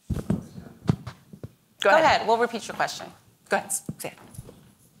 Go ahead. We'll repeat your question. Go ahead. Say it.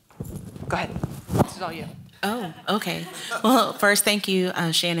 Go ahead. This is all you. Oh, okay. Well, first, thank you,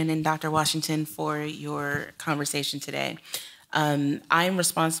 Shannon and Dr. Washington, for your conversation today. I'm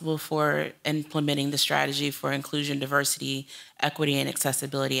responsible for implementing the strategy for inclusion, diversity, equity, and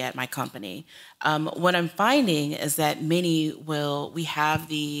accessibility at my company. What I'm finding is that we have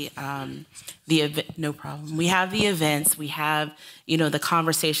the events, we have, the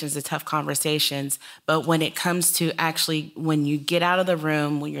conversations, the tough conversations, but when it comes to actually, when you get out of the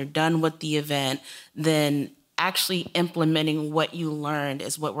room, when you're done with the event, then actually implementing what you learned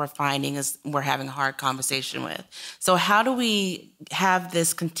is what we're finding is we're having a hard conversation with. So how do we have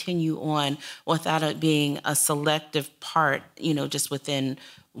this continue on without it being a selective part, just within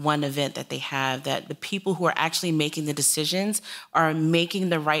one event that they have, that the people who are actually making the decisions are making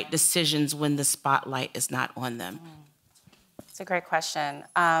the right decisions when the spotlight is not on them? It's a great question.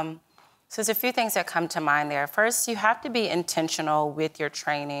 So there's a few things that come to mind there. First, you have to be intentional with your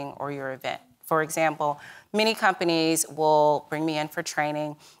training or your event. For example, many companies will bring me in for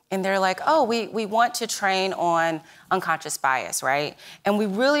training and they're like, oh, we want to train on unconscious bias, right? And we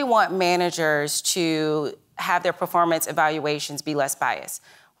really want managers to have their performance evaluations be less biased.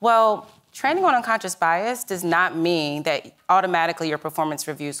 Well, training on unconscious bias does not mean that automatically your performance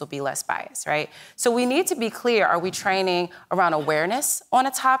reviews will be less biased, right? So we need to be clear, are we training around awareness on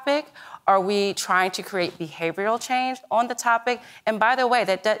a topic? Are we trying to create behavioral change on the topic? And by the way,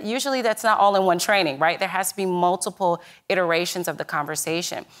 usually that's not all in one training, right? There has to be multiple iterations of the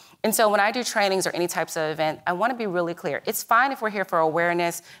conversation. And so when I do trainings or any types of event, I want to be really clear. It's fine if we're here for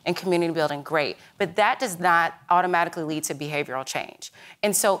awareness and community building, great, but that does not automatically lead to behavioral change.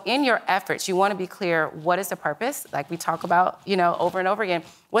 And so in your efforts, you want to be clear, what is the purpose? Like we talk about, over and over again,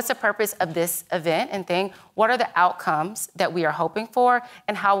 what's the purpose of this event and thing? What are the outcomes that we are hoping for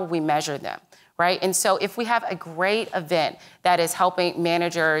and how will we measure them? Right? And so if we have a great event that is helping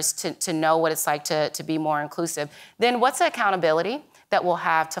managers to know what it's like to be more inclusive, then what's the accountability that we'll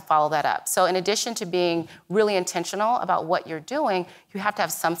have to follow that up? So in addition to being really intentional about what you're doing, you have to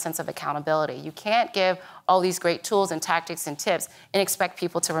have some sense of accountability. You can't give all these great tools and tactics and tips and expect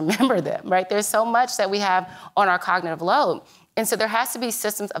people to remember them, right? There's so much that we have on our cognitive load. And so there has to be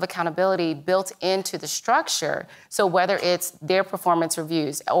systems of accountability built into the structure. So whether it's their performance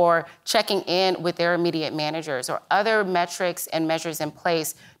reviews or checking in with their immediate managers or other metrics and measures in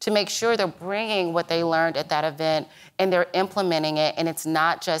place to make sure they're bringing what they learned at that event and they're implementing it. And it's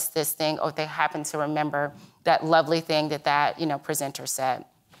not just this thing, or they happen to remember that lovely thing that presenter said.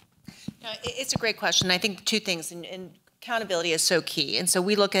 It's a great question. I think two things, and accountability is so key. And so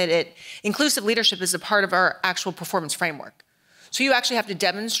we look at it, inclusive leadership is a part of our actual performance framework. So you actually have to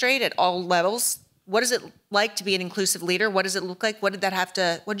demonstrate at all levels, what is it like to be an inclusive leader? What does it look like? What did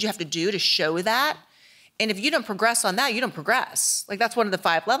you have to do to show that? And if you don't progress on that, you don't progress. Like that's one of the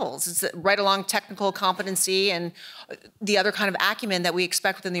 5 levels. It's right along technical competency and the other kind of acumen that we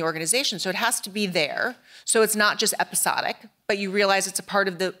expect within the organization. So it has to be there. So it's not just episodic, but you realize it's a part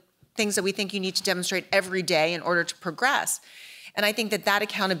of the things that we think you need to demonstrate every day in order to progress. And I think that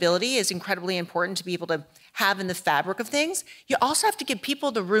accountability is incredibly important to be able to have in the fabric of things. You also have to give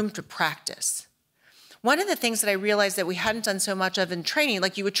people the room to practice. One of the things that I realized that we hadn't done so much of in training,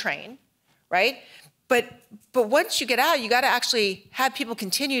 like you would train, right? But once you get out, you got to actually have people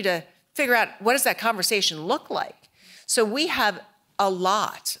continue to figure out what does that conversation look like. So we have a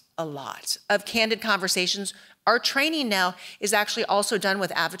lot of candid conversations. Our training now is actually also done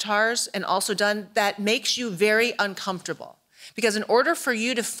with avatars and also done that makes you very uncomfortable. Because in order for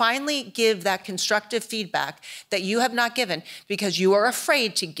you to finally give that constructive feedback that you have not given, because you are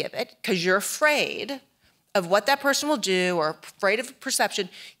afraid to give it, because you're afraid of what that person will do or afraid of perception,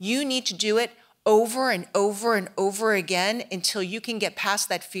 you need to do it over and over and over again until you can get past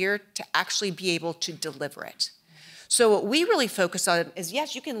that fear to actually be able to deliver it. So what we really focus on is,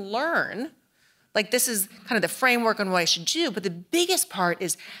 yes, you can learn, like this is kind of the framework on what I should do, but the biggest part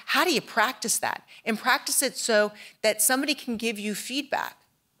is how do you practice that? And practice it so that somebody can give you feedback.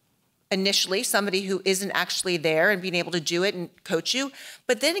 Initially, somebody who isn't actually there and being able to do it and coach you.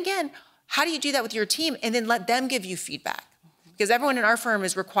 But then again, how do you do that with your team and then let them give you feedback? Because everyone in our firm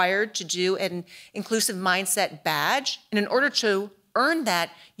is required to do an inclusive mindset badge. And in order to earn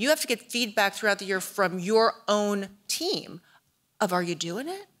that, you have to get feedback throughout the year from your own team of, are you doing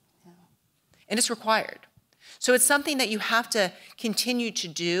it? And it's required. So it's something that you have to continue to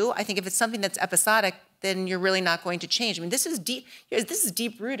do. I think if it's something that's episodic, then you're really not going to change. I mean, this is deep. This is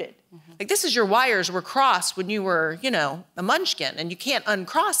deep rooted. Mm-hmm. Like this is your wires were crossed when you were, a munchkin, and you can't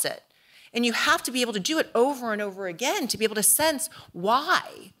uncross it. And you have to be able to do it over and over again to be able to sense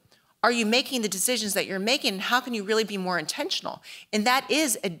why are you making the decisions that you're making, and how can you really be more intentional? And that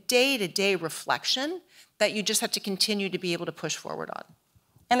is a day-to-day reflection that you just have to continue to be able to push forward on.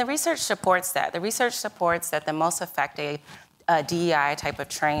 And the research supports that. The research supports that the most effective DEI type of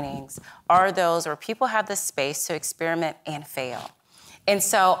trainings are those where people have the space to experiment and fail. And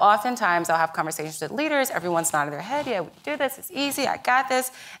so oftentimes I'll have conversations with leaders, everyone's nodding their head, yeah, we can do this, it's easy, I got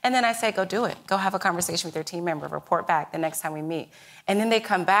this. And then I say, go do it. Go have a conversation with your team member, report back the next time we meet. And then they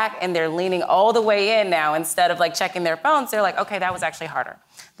come back and they're leaning all the way in now instead of like checking their phones. They're like, okay, that was actually harder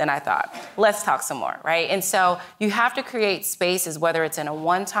than I thought. Let's talk some more, right? And so you have to create spaces, whether it's in a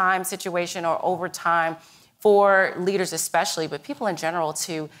one-time situation or over time, for leaders especially, but people in general,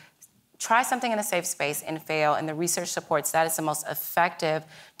 to try something in a safe space and fail, and the research supports that is the most effective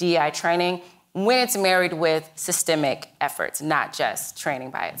DEI training when it's married with systemic efforts, not just training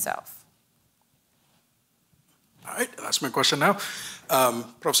by itself. All right, that's my question now.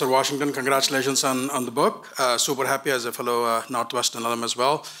 Professor Washington, congratulations on the book. Super happy as a fellow Northwestern alum as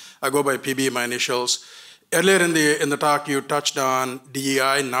well. I go by PB, my initials. Earlier in the talk, you touched on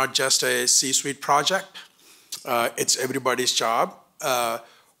DEI, not just a C-suite project. It's everybody's job.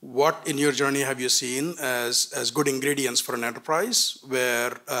 What in your journey have you seen as good ingredients for an enterprise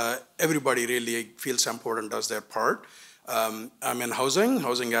where everybody really feels important, does their part? I'm in housing.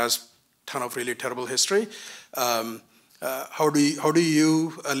 Housing has a ton of really terrible history. How do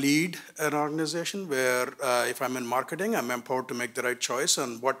you lead an organization where if I'm in marketing, I'm empowered to make the right choice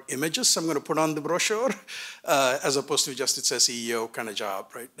on what images I'm going to put on the brochure, as opposed to just it's a CEO kind of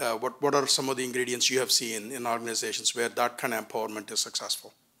job, right? What are some of the ingredients you have seen in organizations where that kind of empowerment is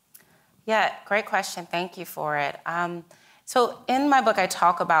successful? Yeah, great question. Thank you for it. So in my book, I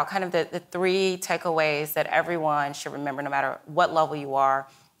talk about kind of the three takeaways that everyone should remember no matter what level you are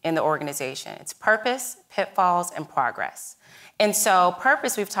in the organization. It's purpose, pitfalls, and progress. And so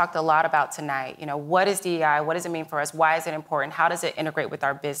purpose, we've talked a lot about tonight. What is DEI? What does it mean for us? Why is it important? How does it integrate with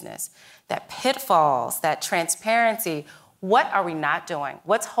our business? That pitfalls, that transparency, what are we not doing?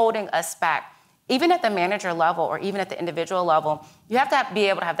 What's holding us back? Even at the manager level or even at the individual level, you have to be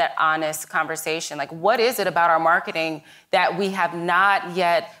able to have that honest conversation. Like, what is it about our marketing that we have not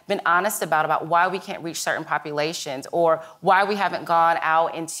yet been honest about why we can't reach certain populations or why we haven't gone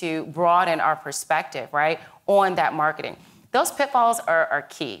out into broaden our perspective, right, on that marketing? Those pitfalls are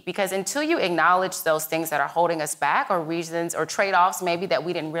key because until you acknowledge those things that are holding us back or reasons or trade-offs maybe that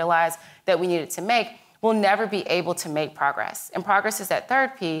we didn't realize that we needed to make, we'll never be able to make progress. And progress is that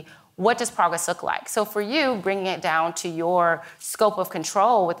third P. What does progress look like? So for you, bringing it down to your scope of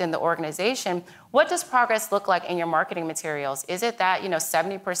control within the organization, what does progress look like in your marketing materials? Is it that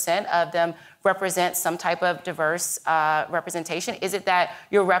 70% of them represent some type of diverse representation? Is it that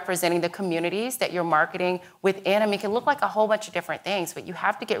you're representing the communities that you're marketing within? I mean, it can look like a whole bunch of different things, but you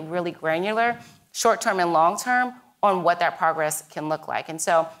have to get really granular, short-term and long-term, on what that progress can look like. And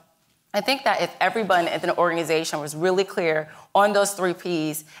so I think that if everyone in the organization was really clear on those three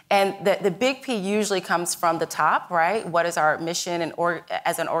Ps, and the big P usually comes from the top, right? What is our mission and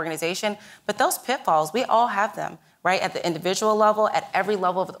as an organization? But those pitfalls, we all have them, right? At the individual level, at every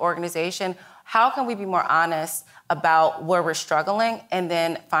level of the organization. How can we be more honest about where we're struggling and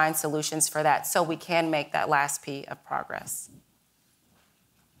then find solutions for that so we can make that last P of progress?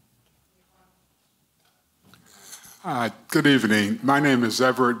 Good evening. My name is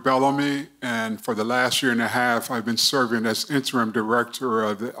Everett Bellamy, and for the last year and a half, I've been serving as interim director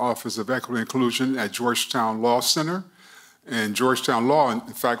of the Office of Equity and Inclusion at Georgetown Law Center. And Georgetown Law, in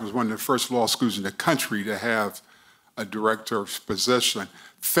fact, was one of the first law schools in the country to have a director's position.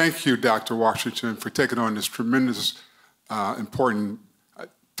 Thank you, Dr. Washington, for taking on this tremendous, important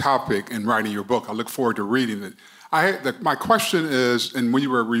topic and writing your book. I look forward to reading it. My question is, and when you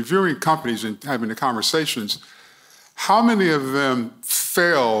were reviewing companies and having the conversations, how many of them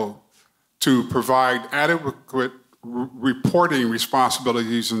fail to provide adequate reporting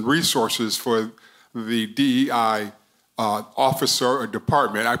responsibilities and resources for the DEI officer or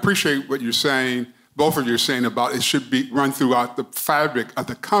department? I appreciate what you're saying, both of you are saying about it should be run throughout the fabric of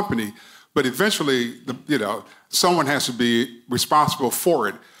the company, but eventually, someone has to be responsible for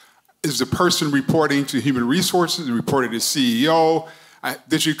it. Is the person reporting to human resources and reporting to CEO?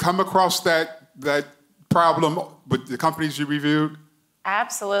 Did you come across that problem with the companies you reviewed?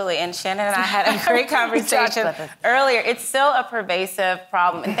 Absolutely, and Shannon and I had a great conversation earlier. It's still a pervasive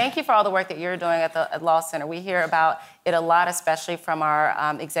problem, and thank you for all the work that you're doing at the Law Center. We hear about it a lot, especially from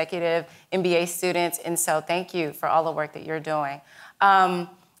our executive MBA students, and so thank you for all the work that you're doing.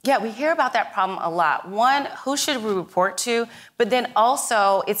 Yeah, we hear about that problem a lot. One, who should we report to? But then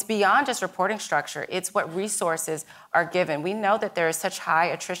also, it's beyond just reporting structure. It's what resources are given. We know that there is such high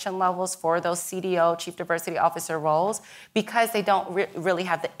attrition levels for those CDO, Chief Diversity Officer roles, because they don't really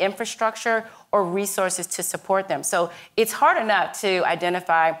have the infrastructure or resources to support them. So it's hard enough to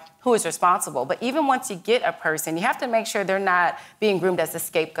identify who is responsible. But even once you get a person, you have to make sure they're not being groomed as a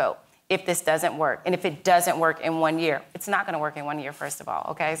scapegoat if this doesn't work. And if it doesn't work in 1 year, it's not gonna work in 1 year, first of all,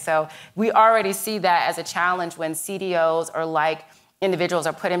 okay? So we already see that as a challenge when CDOs or like individuals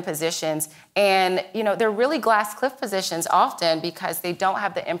are put in positions, and they're really glass cliff positions often because they don't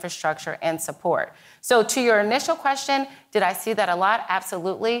have the infrastructure and support. So to your initial question, did I see that a lot?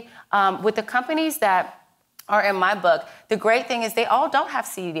 Absolutely. With the companies that are in my book, the great thing is they all don't have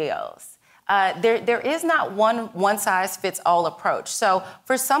CDOs. There is not one size fits all approach. So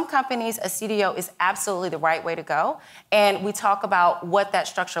for some companies, a CDO is absolutely the right way to go. And we talk about what that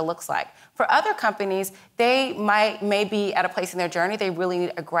structure looks like. For other companies, they may be at a place in their journey, they really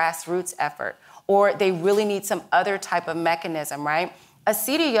need a grassroots effort, or they really need some other type of mechanism, right? A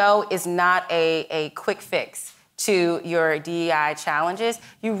CDO is not a quick fix to your DEI challenges.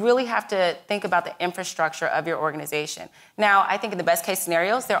 You really have to think about the infrastructure of your organization. Now, I think in the best case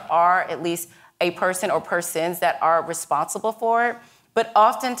scenarios, there are at least a person or persons that are responsible for it. But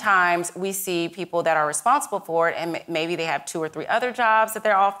oftentimes we see people that are responsible for it, and maybe they have 2 or 3 other jobs that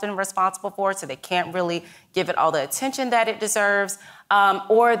they're often responsible for, so they can't really give it all the attention that it deserves.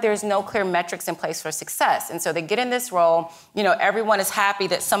 Or there's no clear metrics in place for success. And so they get in this role, everyone is happy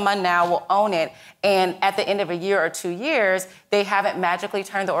that someone now will own it. And at the end of a year or 2 years, they haven't magically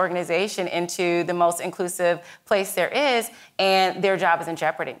turned the organization into the most inclusive place there is, and their job is in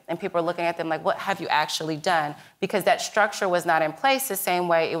jeopardy. And people are looking at them like, what have you actually done? Because that structure was not in place the same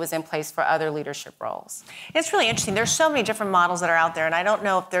way it was in place for other leadership roles. It's really interesting. There's so many different models that are out there, and I don't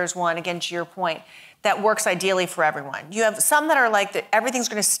know if there's one, again, to your point, that works ideally for everyone. You have some that are like that everything's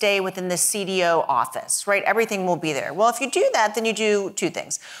going to stay within the CDO office, right? Everything will be there. Well, if you do that, then you do 2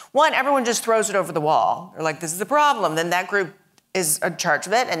 things. One, everyone just throws it over the wall. They're like, this is the problem. Then that group is in charge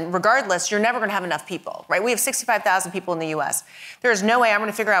of it. And regardless, you're never going to have enough people, right? We have 65,000 people in the US. There is no way I'm going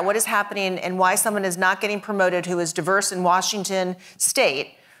to figure out what is happening and why someone is not getting promoted who is diverse in Washington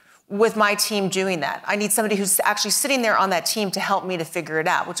State with my team doing that. I need somebody who's actually sitting there on that team to help me to figure it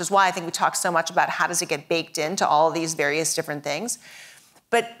out, which is why I think we talk so much about how does it get baked into all of these various different things.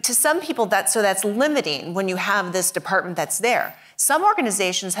 But to some people, that's limiting when you have this department that's there. Some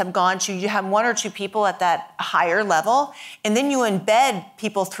organizations have gone to, you have 1 or 2 people at that higher level, and then you embed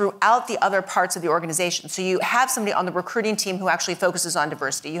people throughout the other parts of the organization. So you have somebody on the recruiting team who actually focuses on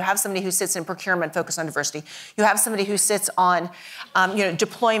diversity. You have somebody who sits in procurement focused on diversity. You have somebody who sits on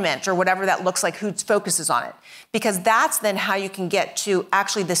deployment or whatever that looks like, who focuses on it. Because that's then how you can get to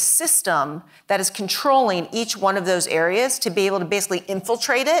actually the system that is controlling each one of those areas to be able to basically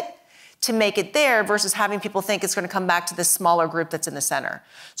infiltrate it, to make it there versus having people think it's going to come back to this smaller group that's in the center.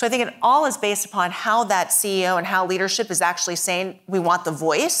 So I think it all is based upon how that CEO and how leadership is actually saying we want the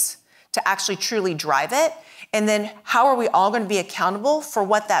voice to actually truly drive it. And then how are we all going to be accountable for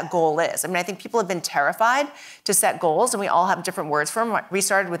what that goal is? I mean, I think people have been terrified to set goals, and we all have different words for them. We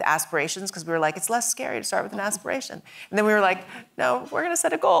started with aspirations because we were like, it's less scary to start with an aspiration. And then we were like, no, we're going to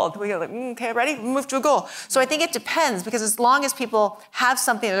set a goal. We were like, okay, ready? Move to a goal. So I think it depends, because as long as people have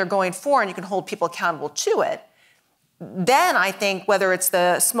something that they're going for and you can hold people accountable to it, then I think whether it's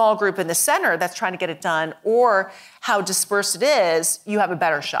the small group in the center that's trying to get it done or how dispersed it is, you have a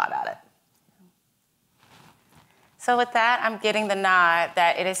better shot at it. So with that, I'm getting the nod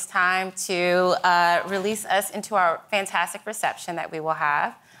that it is time to release us into our fantastic reception that we will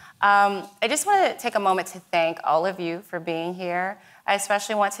have. I just want to take a moment to thank all of you for being here. I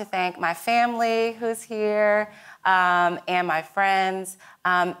especially want to thank my family who's here, and my friends,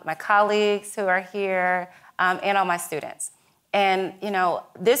 my colleagues who are here, and all my students. And,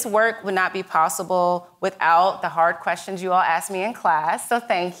 this work would not be possible without the hard questions you all asked me in class, so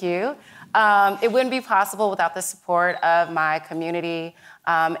thank you. It wouldn't be possible without the support of my community.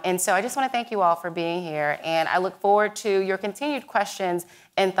 And so I just want to thank you all for being here. And I look forward to your continued questions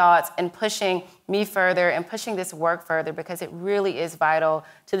and thoughts and pushing me further and pushing this work further, because it really is vital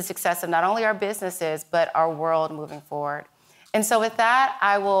to the success of not only our businesses, but our world moving forward. And so with that,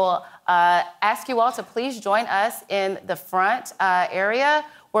 I will ask you all to please join us in the front area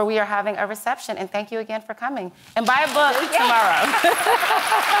where we are having a reception. And thank you again for coming. And buy a book tomorrow.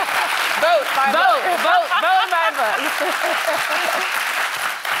 Vote, buy a book. Vote, buy a book.